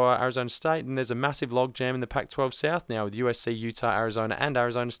impressed by Arizona State, and there's a massive logjam in the Pac-12 South now with USC, Utah, Arizona, and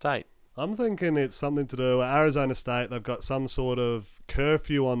Arizona State. I'm thinking it's something to do with Arizona State. They've got some sort of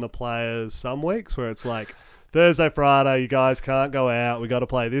curfew on the players some weeks where it's like, Thursday, Friday, you guys can't go out. We got to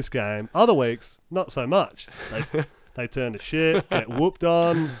play this game. Other weeks, not so much. They turn to shit, get whooped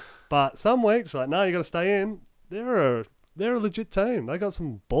on. But some weeks, like, no, you got to stay in. They're a legit team. They got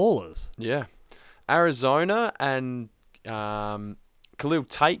some ballers. Yeah, Arizona and Khalil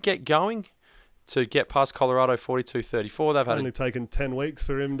Tate get going to get past Colorado 42-34. They've had only taken 10 weeks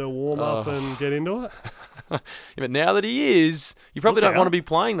for him to warm up and get into it. Yeah, but now that he is, you probably don't want to be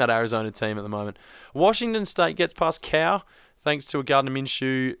playing that Arizona team at the moment. Washington State gets past Cal thanks to a Gardner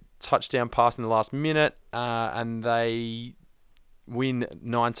Minshew touchdown pass in the last minute, and they win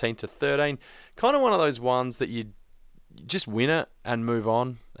 19-13. Kind of one of those ones that you just win it and move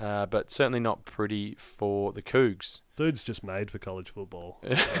on, but certainly not pretty for the Cougs. Dude's just made for college football.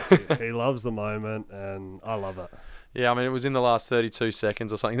 He loves the moment, and I love it. Yeah, I mean, it was in the last 32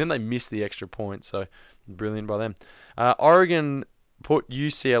 seconds or something. Then they missed the extra point, so brilliant by them. Oregon put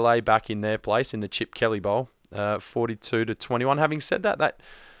UCLA back in their place in the Chip Kelly Bowl, 42-21. Having said that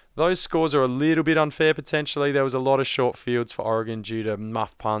those scores are a little bit unfair potentially. There was a lot of short fields for Oregon due to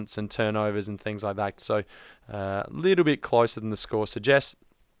muff punts and turnovers and things like that, so a little bit closer than the score suggests.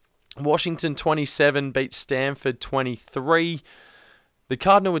 Washington 27 beat Stanford 23. The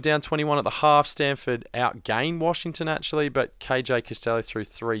Cardinal were down 21 at the half. Stanford outgained Washington actually, but KJ Costello threw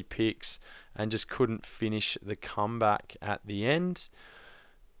 3 picks and just couldn't finish the comeback at the end.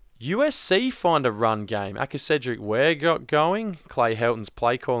 USC find a run game. Cedric Ware got going. Clay Helton's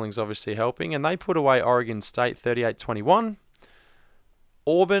play calling's obviously helping, and they put away Oregon State 38-21.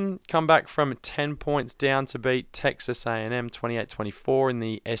 Auburn come back from 10 points down to beat Texas A&M 28-24 in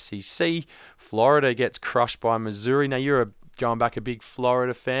the SEC. Florida gets crushed by Missouri. Now, you're going back a big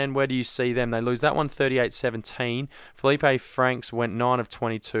Florida fan. Where do you see them? They lose that one 38-17. Felipe Franks went 9 of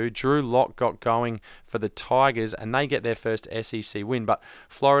 22. Drew Lock got going for the Tigers, and they get their first SEC win. But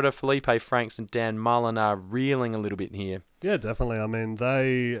Florida, Felipe Franks and Dan Mullen are reeling a little bit here. Yeah, definitely. I mean,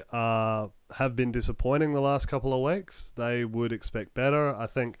 they have been disappointing the last couple of weeks. They would expect better. I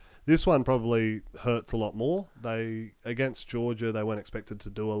think this one probably hurts a lot more. Against Georgia, they weren't expected to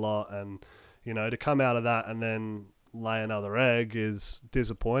do a lot, and to come out of that and then lay another egg is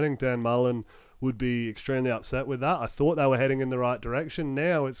disappointing. Dan Mullen would be extremely upset with that. I thought they were heading in the right direction.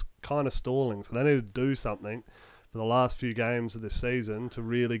 Now it's kind of stalling, so they need to do something for the last few games of this season to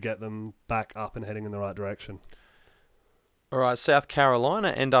really get them back up and heading in the right direction. All right, South Carolina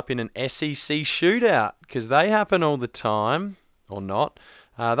end up in an SEC shootout because they happen all the time, or not.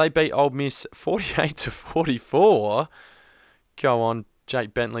 They beat Ole Miss 48-44. Go on,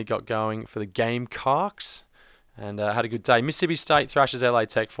 Jake Bentley got going for the Gamecocks and had a good day. Mississippi State thrashes LA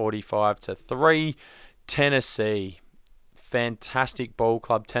Tech 45-3. Tennessee, fantastic ball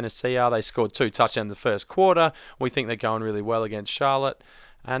club. Tennessee are. They scored 2 touchdowns in the first quarter. We think they're going really well against Charlotte,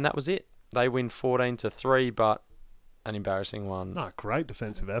 and that was it. They win 14-3, but an embarrassing one. No, great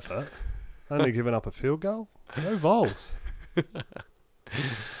defensive effort. Only giving up a field goal. No vols.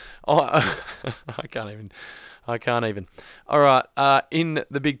 I can't even. All right. In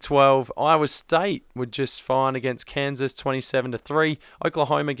the Big 12, Iowa State were just fine against Kansas, 27-3.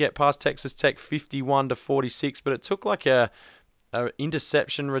 Oklahoma get past Texas Tech, 51-46. But it took like a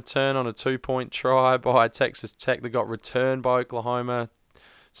interception return on a 2-point try by Texas Tech that got returned by Oklahoma.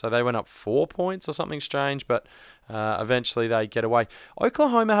 So they went up 4 points or something strange. But eventually they get away.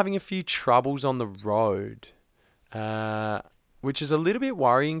 Oklahoma having a few troubles on the road, which is a little bit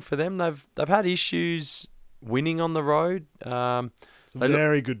worrying for them. They've had issues winning on the road. It's a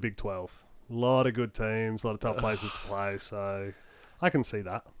very good Big 12. A lot of good teams, a lot of tough places to play. So I can see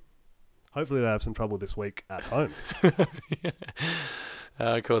that. Hopefully they have some trouble this week at home.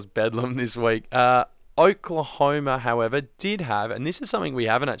 Of course, Bedlam this week. Oklahoma, however, did have, and this is something we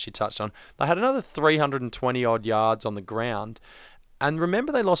haven't actually touched on, they had another 320-odd yards on the ground. And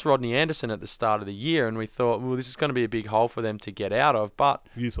remember, they lost Rodney Anderson at the start of the year, and we thought, well, this is going to be a big hole for them to get out of. But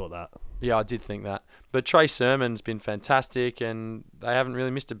you thought that. Yeah, I did think that. But Trey Sermon's been fantastic, and they haven't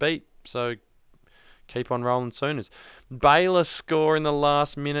really missed a beat. So keep on rolling, Sooners. Baylor score in the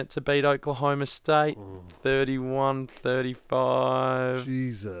last minute to beat Oklahoma State, 31-35.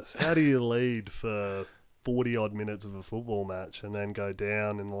 Jesus. How do you lead for 40-odd minutes of a football match and then go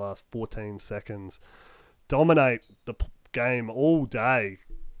down in the last 14 seconds? Dominate the game all day,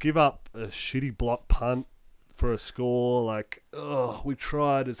 give up a shitty block punt for a score. We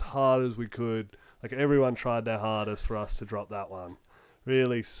tried as hard as we could. Everyone tried their hardest for us to drop that one.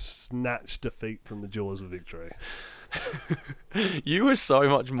 Really snatched defeat from the jaws of victory. You were so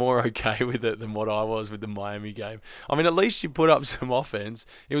much more okay with it than what I was with the Miami game. I mean, at least you put up some offense.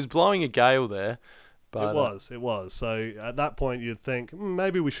 It was blowing a gale there. But, it was. So at that point, you'd think,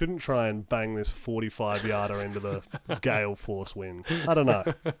 maybe we shouldn't try and bang this 45-yarder into the gale force wind. I don't know.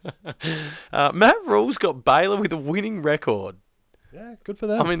 Matt Rule's got Baylor with a winning record. Yeah, good for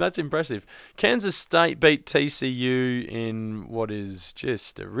them. I mean, that's impressive. Kansas State beat TCU in what is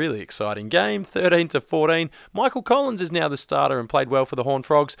just a really exciting game, 13-14. Michael Collins is now the starter and played well for the Horned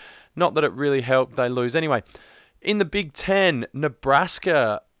Frogs. Not that it really helped. They lose anyway. In the Big Ten,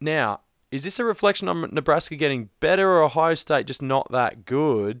 Nebraska. Now, is this a reflection on Nebraska getting better or Ohio State just not that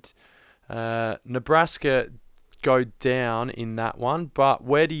good? Nebraska go down in that one, but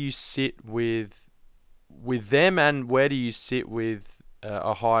where do you sit with them, and where do you sit with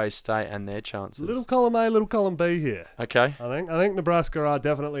Ohio State and their chances? Little column A, little column B here. Okay. I think Nebraska are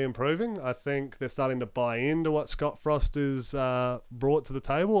definitely improving. I think they're starting to buy into what Scott Frost has brought to the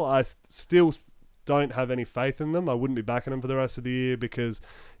table. I still don't have any faith in them. I wouldn't be backing them for the rest of the year because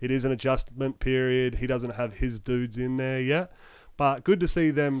it is an adjustment period. He doesn't have his dudes in there yet. But good to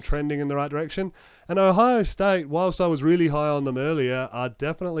see them trending in the right direction. And Ohio State, whilst I was really high on them earlier, are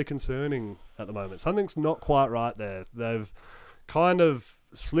definitely concerning at the moment. Something's not quite right there. They've kind of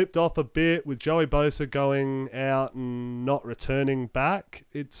slipped off a bit with Joey Bosa going out and not returning back.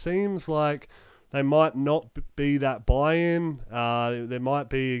 It seems like they might not be that buy-in. There might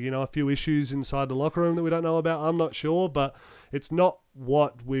be, a few issues inside the locker room that we don't know about. I'm not sure, but it's not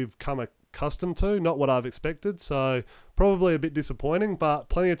what we've come accustomed to, not what I've expected. So probably a bit disappointing, but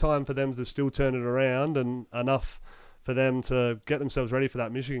plenty of time for them to still turn it around and enough for them to get themselves ready for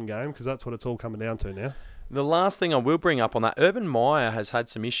that Michigan game because that's what it's all coming down to now. The last thing I will bring up on that, Urban Meyer has had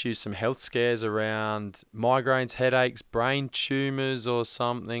some issues, some health scares around migraines, headaches, brain tumours or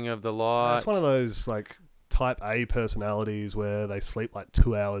something of the like. It's one of those type A personalities where they sleep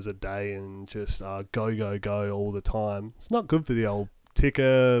 2 hours a day and just go all the time. It's not good for the old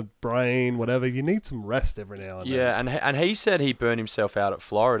ticker, brain, whatever. You need some rest every now and then. Yeah, and he said he burned himself out at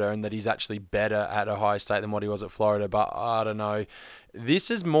Florida and that he's actually better at Ohio State than what he was at Florida, but I don't know.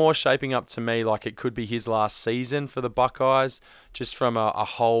 This is more shaping up to me like it could be his last season for the Buckeyes, just from a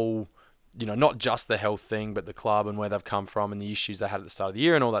whole not just the health thing, but the club and where they've come from and the issues they had at the start of the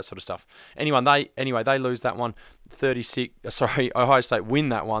year and all that sort of stuff. Anyway, they lose that one 36. Ohio State win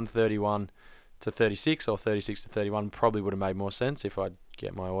that one 31-36 or 36-31. Probably would have made more sense if I'd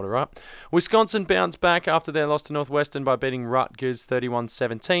get my order up. Wisconsin bounced back after their loss to Northwestern by beating Rutgers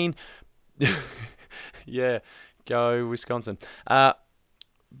 31-17. Yeah, go Wisconsin.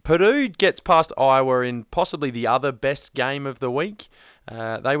 Purdue gets past Iowa in possibly the other best game of the week.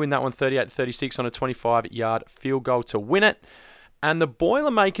 They win that one 38-36 on a 25-yard field goal to win it. And the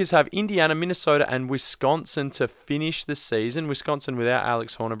Boilermakers have Indiana, Minnesota, and Wisconsin to finish the season. Wisconsin without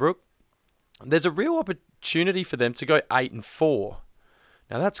Alex Hornibrook. There's a real opportunity for them to go 8-4.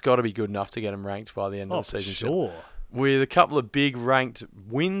 Now that's got to be good enough to get them ranked by the end of the season. Sure. With a couple of big ranked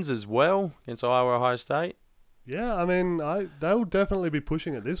wins as well against Iowa, Ohio State. Yeah, I mean, they'll definitely be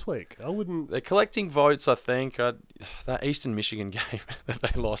pushing it this week. I wouldn't. They're collecting votes, I think. That Eastern Michigan game that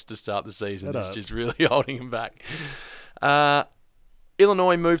they lost to start the season is just really holding them back.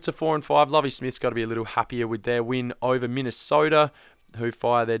 Illinois moved to 4-5. Lovie Smith's got to be a little happier with their win over Minnesota, who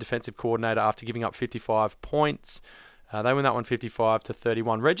fire their defensive coordinator after giving up 55 points. They win that one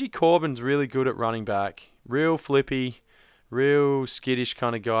 55-31. Reggie Corbin's really good at running back. Real flippy, real skittish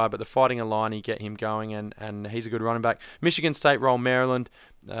kind of guy, but the Fighting Illini get him going, and he's a good running back. Michigan State roll Maryland.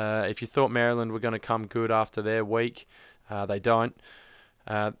 If you thought Maryland were going to come good after their week, they don't.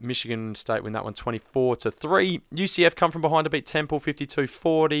 Michigan State win that one 24-3. UCF come from behind to beat Temple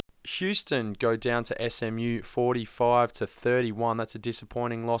 52-40. Houston go down to SMU 45-31. That's a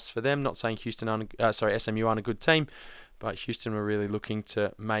disappointing loss for them. Not saying SMU aren't a good team, but Houston were really looking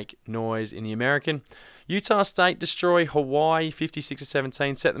to make noise in the American. Utah State destroy Hawaii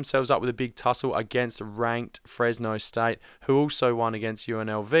 56-17, set themselves up with a big tussle against ranked Fresno State, who also won against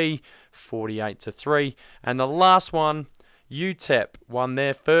UNLV 48-3. And the last one, UTEP won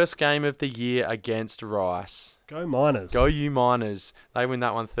their first game of the year against Rice. Go Miners. Go you Miners. They win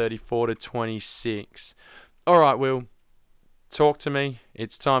that one 34-26. All right, Will, talk to me.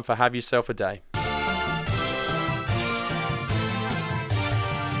 It's time for Have Yourself a Day.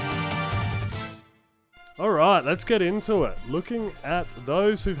 All right, let's get into it. Looking at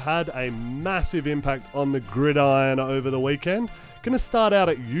those who've had a massive impact on the gridiron over the weekend. Going to start out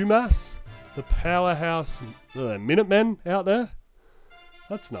at UMass, the powerhouse Minutemen out there.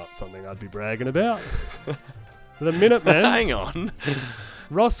 That's not something I'd be bragging about. The Minutemen. Hang on.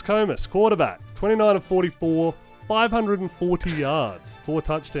 Ross Comas, quarterback, 29-44, 540 yards, 4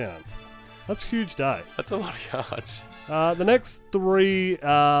 touchdowns. That's a huge day. That's a lot of yards. The next 3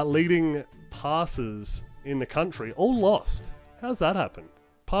 leading passes in the country all lost. How's that happen?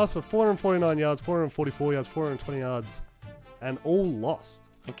 Pass for 449 yards, 444 yards, 420 yards, and all lost.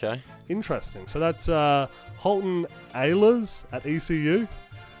 Okay. Interesting. So that's Holton Ehlers at ECU.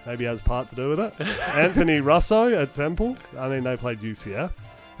 Maybe has part to do with it. Anthony Russo at Temple. I mean, they played UCF.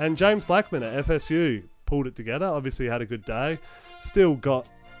 And James Blackman at FSU pulled it together. Obviously had a good day. Still got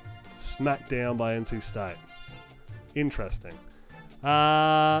smacked down by NC State. Interesting.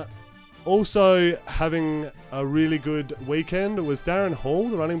 Also having a really good weekend was Darren Hall,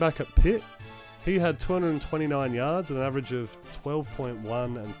 the running back at Pitt. He had 229 yards and an average of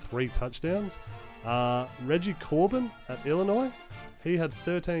 12.1 and 3 touchdowns. Reggie Corbin at Illinois. He had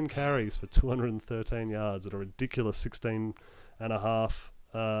 13 carries for 213 yards at a ridiculous 16 and a half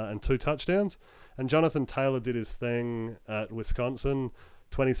and 2 touchdowns. And Jonathan Taylor did his thing at Wisconsin.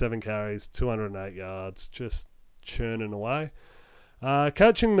 27 carries, 208 yards, just churning away.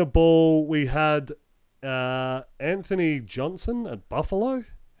 Catching the ball, we had Anthony Johnson at Buffalo.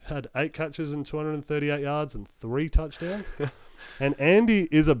 Had 8 catches and 238 yards and 3 touchdowns. And Andy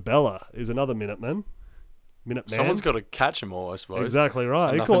Isabella is another Minuteman. Someone's got to catch them all, I suppose. Exactly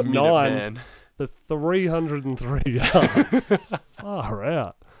right. Another he caught 9 man. for 303 yards. Far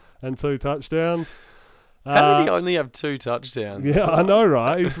out. And 2 touchdowns. How did he only have 2 touchdowns? Yeah, I know,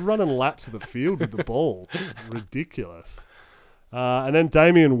 right? He's running laps of the field with the ball. Ridiculous. And then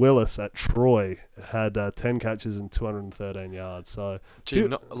Damian Willis at Troy had 10 catches and 213 yards. So,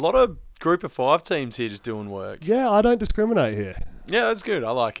 a lot of group of 5 teams here just doing work. Yeah, I don't discriminate here. Yeah, that's good.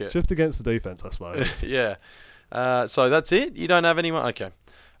 I like it. Just against the defense, I suppose. Yeah. So that's it? You don't have anyone? Okay.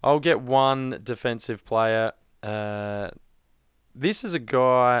 I'll get one defensive player. This is a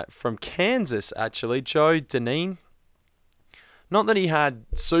guy from Kansas, actually, Joe Deneen. Not that he had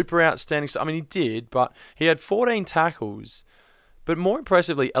super outstanding stuff. I mean, he did, but he had 14 tackles. But more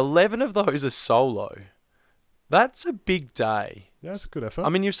impressively, 11 of those are solo. That's a big day. Yeah, that's a good effort. I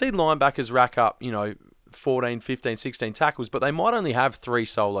mean, you've seen linebackers rack up, 14, 15, 16 tackles, but they might only have 3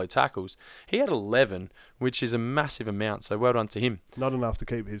 solo tackles. He had 11, which is a massive amount, so well done to him. Not enough to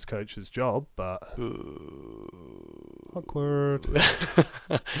keep his coach's job, but... Awkward.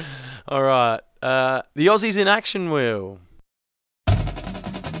 All right. The Aussies in action, Will.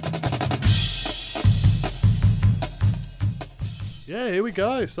 Yeah, here we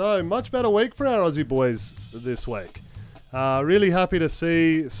go. So, much better week for our Aussie boys this week. Really happy to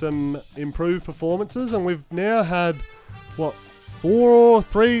see some improved performances, and we've now had,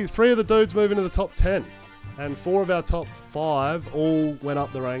 three of the dudes move into the top 10, and 4 of our top 5 all went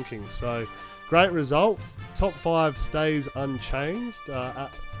up the rankings. So, great result. Top 5 stays unchanged,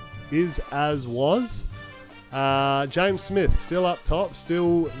 is as was. James Smith still up top,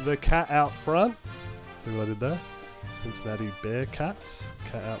 still the cat out front. See what I did there? Cincinnati Bearcats,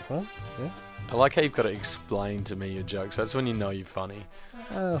 cat out front. Yeah. I like how you've got to explain to me your jokes. That's when you know you're funny.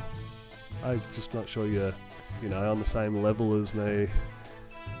 I'm just not sure you're, on the same level as me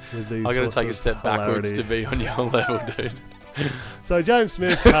with these. I've got to take a step backwards to be on your level, dude. So James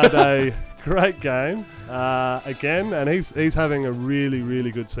Smith had a great game again, and he's having a really,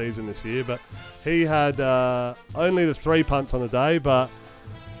 really good season this year. But he had only the 3 punts on the day, but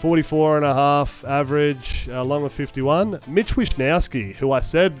 44.5 average, along with 51. Mitch Wisnowski, who I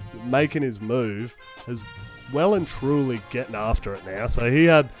said making his move, is well and truly getting after it now. So he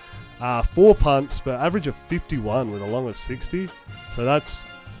had 4 punts, but average of 51 with a long of 60. So that's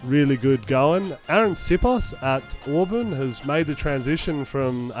really good going. Aaron Sipos at Auburn has made the transition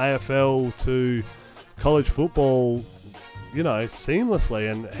from AFL to college football,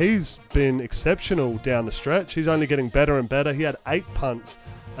 seamlessly. And he's been exceptional down the stretch. He's only getting better and better. He had 8 punts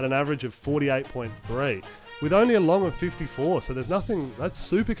at an average of 48.3 with only a long of 54. So there's nothing, that's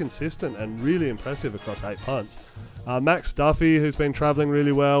super consistent and really impressive across 8 punts. Max Duffy, who's been travelling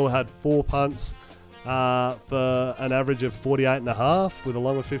really well, had 4 punts for an average of 48.5 with a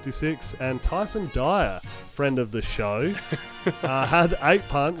long of 56. And Tyson Dyer, friend of the show, had 8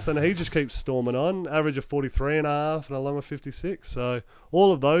 punts, and he just keeps storming on, average of 43.5 and a long of 56. So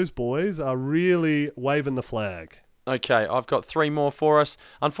all of those boys are really waving the flag. Okay, I've got 3 more for us.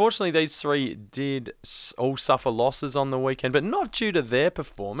 Unfortunately, these 3 did all suffer losses on the weekend, but not due to their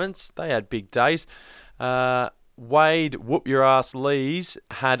performance. They had big days. Wade Whoop-Your-Ass Lees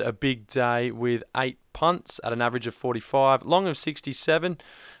had a big day with 8 punts at an average of 45, long of 67.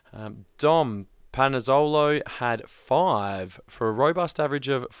 Dom Panazzolo had 5 for a robust average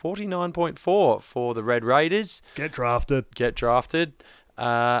of 49.4 for the Red Raiders. Get drafted.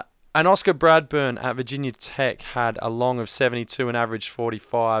 And Oscar Bradburn at Virginia Tech had a long of 72 and average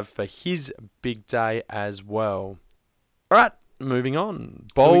 45 for his big day as well. All right, moving on.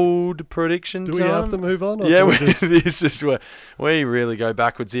 Bold prediction time. Do we have to move on? Yeah, this is where we really go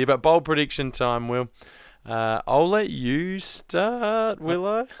backwards here. But bold prediction time, Will. I'll let you start,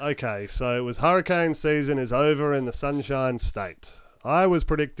 Willow. Okay, so it was hurricane season is over in the Sunshine State. I was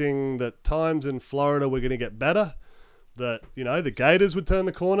predicting that times in Florida were going to get better. That, the Gators would turn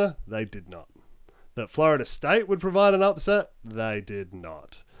the corner. They did not. That Florida State would provide an upset. They did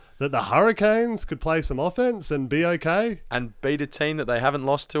not. That the Hurricanes could play some offense and be okay. And beat a team that they haven't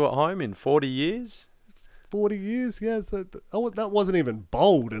lost to at home in 40 years. 40 years, yeah. That wasn't even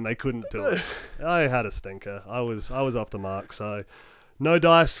bold, and they couldn't do it. I had a stinker. I was off the mark, so no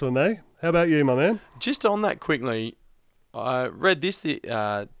dice for me. How about you, my man? Just on that quickly, I read this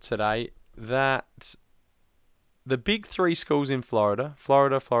today that the big 3 schools in Florida,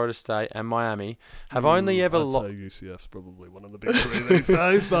 Florida State, and Miami, have only ever lost. I'd say UCF's probably one of the big 3 these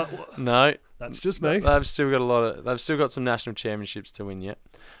days, but no, that's just me. They've still got some national championships to win yet.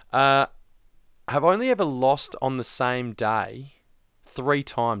 Have only ever lost on the same day 3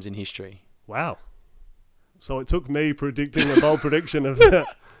 times in history. Wow! So it took me predicting a bold prediction of that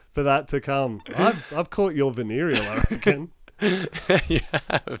for that to come. I've caught your venereal, I reckon. You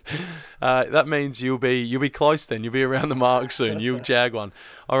have. That means you'll be close then. You'll be around the mark soon. You'll jag one.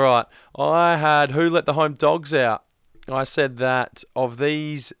 All right. I had who let the home dogs out. I said that of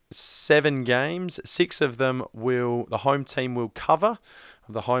these 7 games, 6 of them the home team will cover,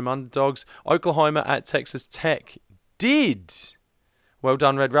 of the home underdogs. Oklahoma at Texas Tech did. Well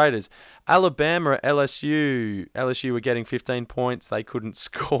done, Red Raiders. Alabama at LSU. LSU were getting 15 points. They couldn't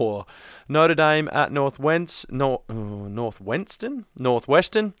score. Notre Dame at Northwestern.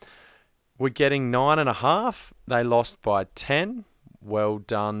 Were getting 9.5. They lost by 10. Well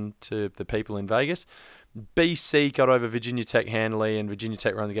done to the people in Vegas. BC got over Virginia Tech handily, and Virginia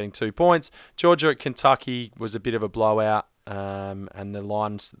Tech were only getting 2 points. Georgia at Kentucky was a bit of a blowout, and the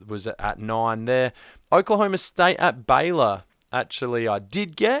line was at 9 there. Oklahoma State at Baylor. Actually, I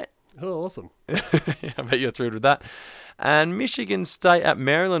did get. Oh, awesome. I bet you're thrilled with that. And Michigan State at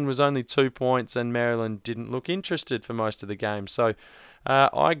Maryland was only 2 points, and Maryland didn't look interested for most of the game. So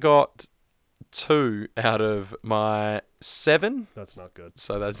I got 2 out of my 7. That's not good.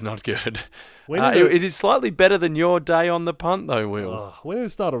 So that's not good. When did It is slightly better than your day on the punt, though, Will. we need to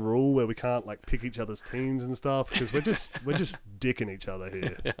start a rule where we can't like pick each other's teams and stuff because we're just dicking each other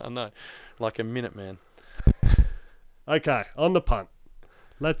here. Yeah, I know. Like a minute, man. Okay, on the punt.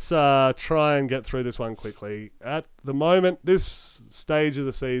 Let's try and get through this one quickly. At the moment, this stage of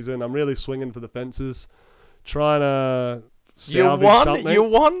the season, I'm really swinging for the fences, trying to salvage something. Your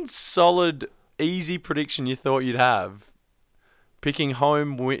one solid, easy prediction you thought you'd have, picking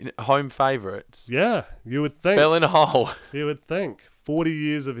home favourites, Yeah, you would think. fell in a hole. You would think 40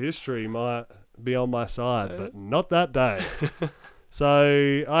 years of history might be on my side, but not that day.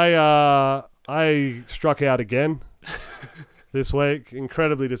 So I struck out again this week.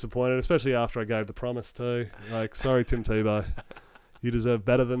 Incredibly disappointed, especially after I gave the promise too. Like, sorry, Tim Tebow. You deserve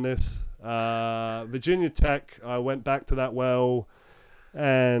better than this. Virginia Tech, I went back to that well,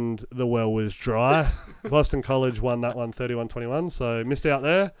 and the well was dry. Boston College won that one 31-21, so missed out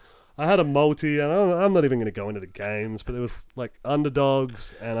there. I had a multi, and I'm not even going to go into the games, but it was like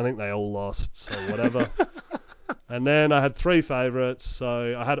underdogs, and I think they all lost, so whatever. And then I had 3 favourites,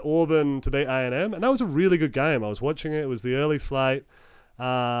 so I had Auburn to beat A&M, and that was a really good game. I was watching it. It was the early slate.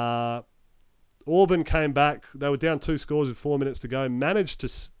 Auburn came back. They were down 2 scores with 4 minutes to go, managed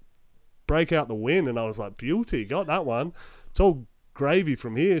to break out the win, and I was like, beauty, got that one. It's all gravy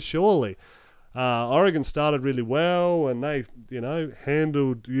from here, surely. Oregon started really well, and they,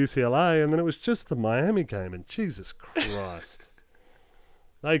 handled UCLA, and then it was just the Miami game, and Jesus Christ.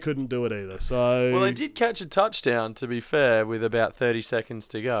 They couldn't do it either. So Well, they did catch a touchdown, to be fair, with about 30 seconds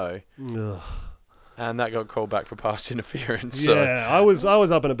to go. Ugh. And that got called back for past interference. Yeah, I was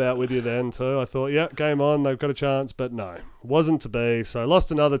up and about with you then too. I thought, yeah, game on, they've got a chance, but no, wasn't to be. So I lost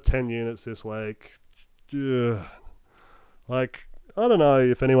another 10 units this week. Ugh. Like, I don't know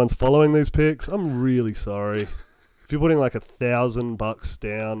if anyone's following these picks. I'm really sorry. If you're putting like $1,000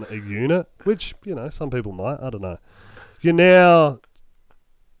 down a unit, which, some people might, I don't know. You're now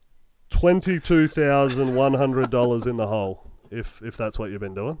 $22,100 in the hole, if that's what you've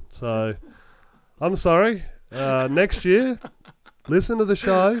been doing. So I'm sorry. Next year, listen to the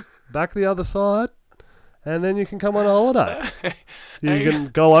show, back the other side, and then you can come on a holiday. You can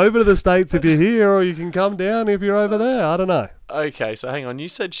go over to the States if you're here, or you can come down if you're over there. I don't know. Okay, so hang on. You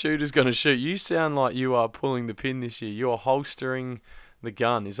said shooter's going to shoot. You sound like you are pulling the pin this year. You're holstering the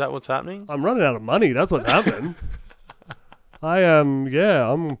gun. Is that what's happening? I'm running out of money. That's what's happening.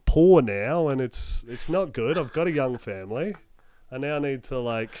 I'm poor now, and it's not good. I've got a young family. I now need to,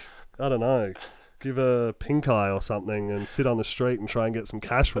 I don't know, give a pink eye or something and sit on the street and try and get some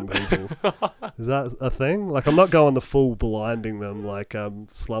cash from people. Is that a thing? I'm not going the full blinding them like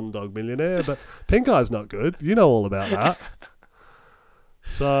Slumdog Millionaire, but pink eye's not good. You know all about that.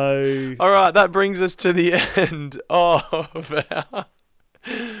 So... All right, that brings us to the end of our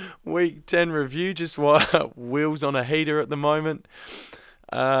Week 10 review. Just while Will's on a heater at the moment.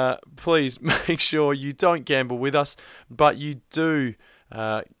 Please make sure you don't gamble with us, but you do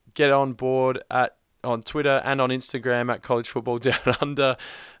get on board on Twitter and on Instagram at College Football Down Under.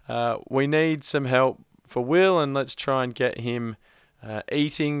 We need some help for Will, and let's try and get him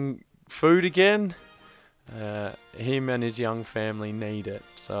eating food again. Him and his young family need it.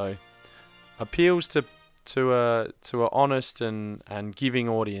 So appeals to a honest and giving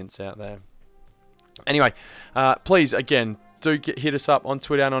audience out there. Anyway, please again hit us up on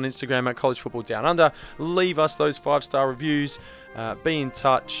Twitter and on Instagram at College Football Down Under. Leave us those 5-star reviews. Be in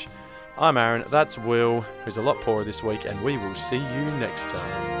touch. I'm Aaron. That's Will, who's a lot poorer this week, and we will see you next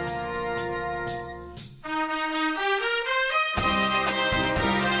time.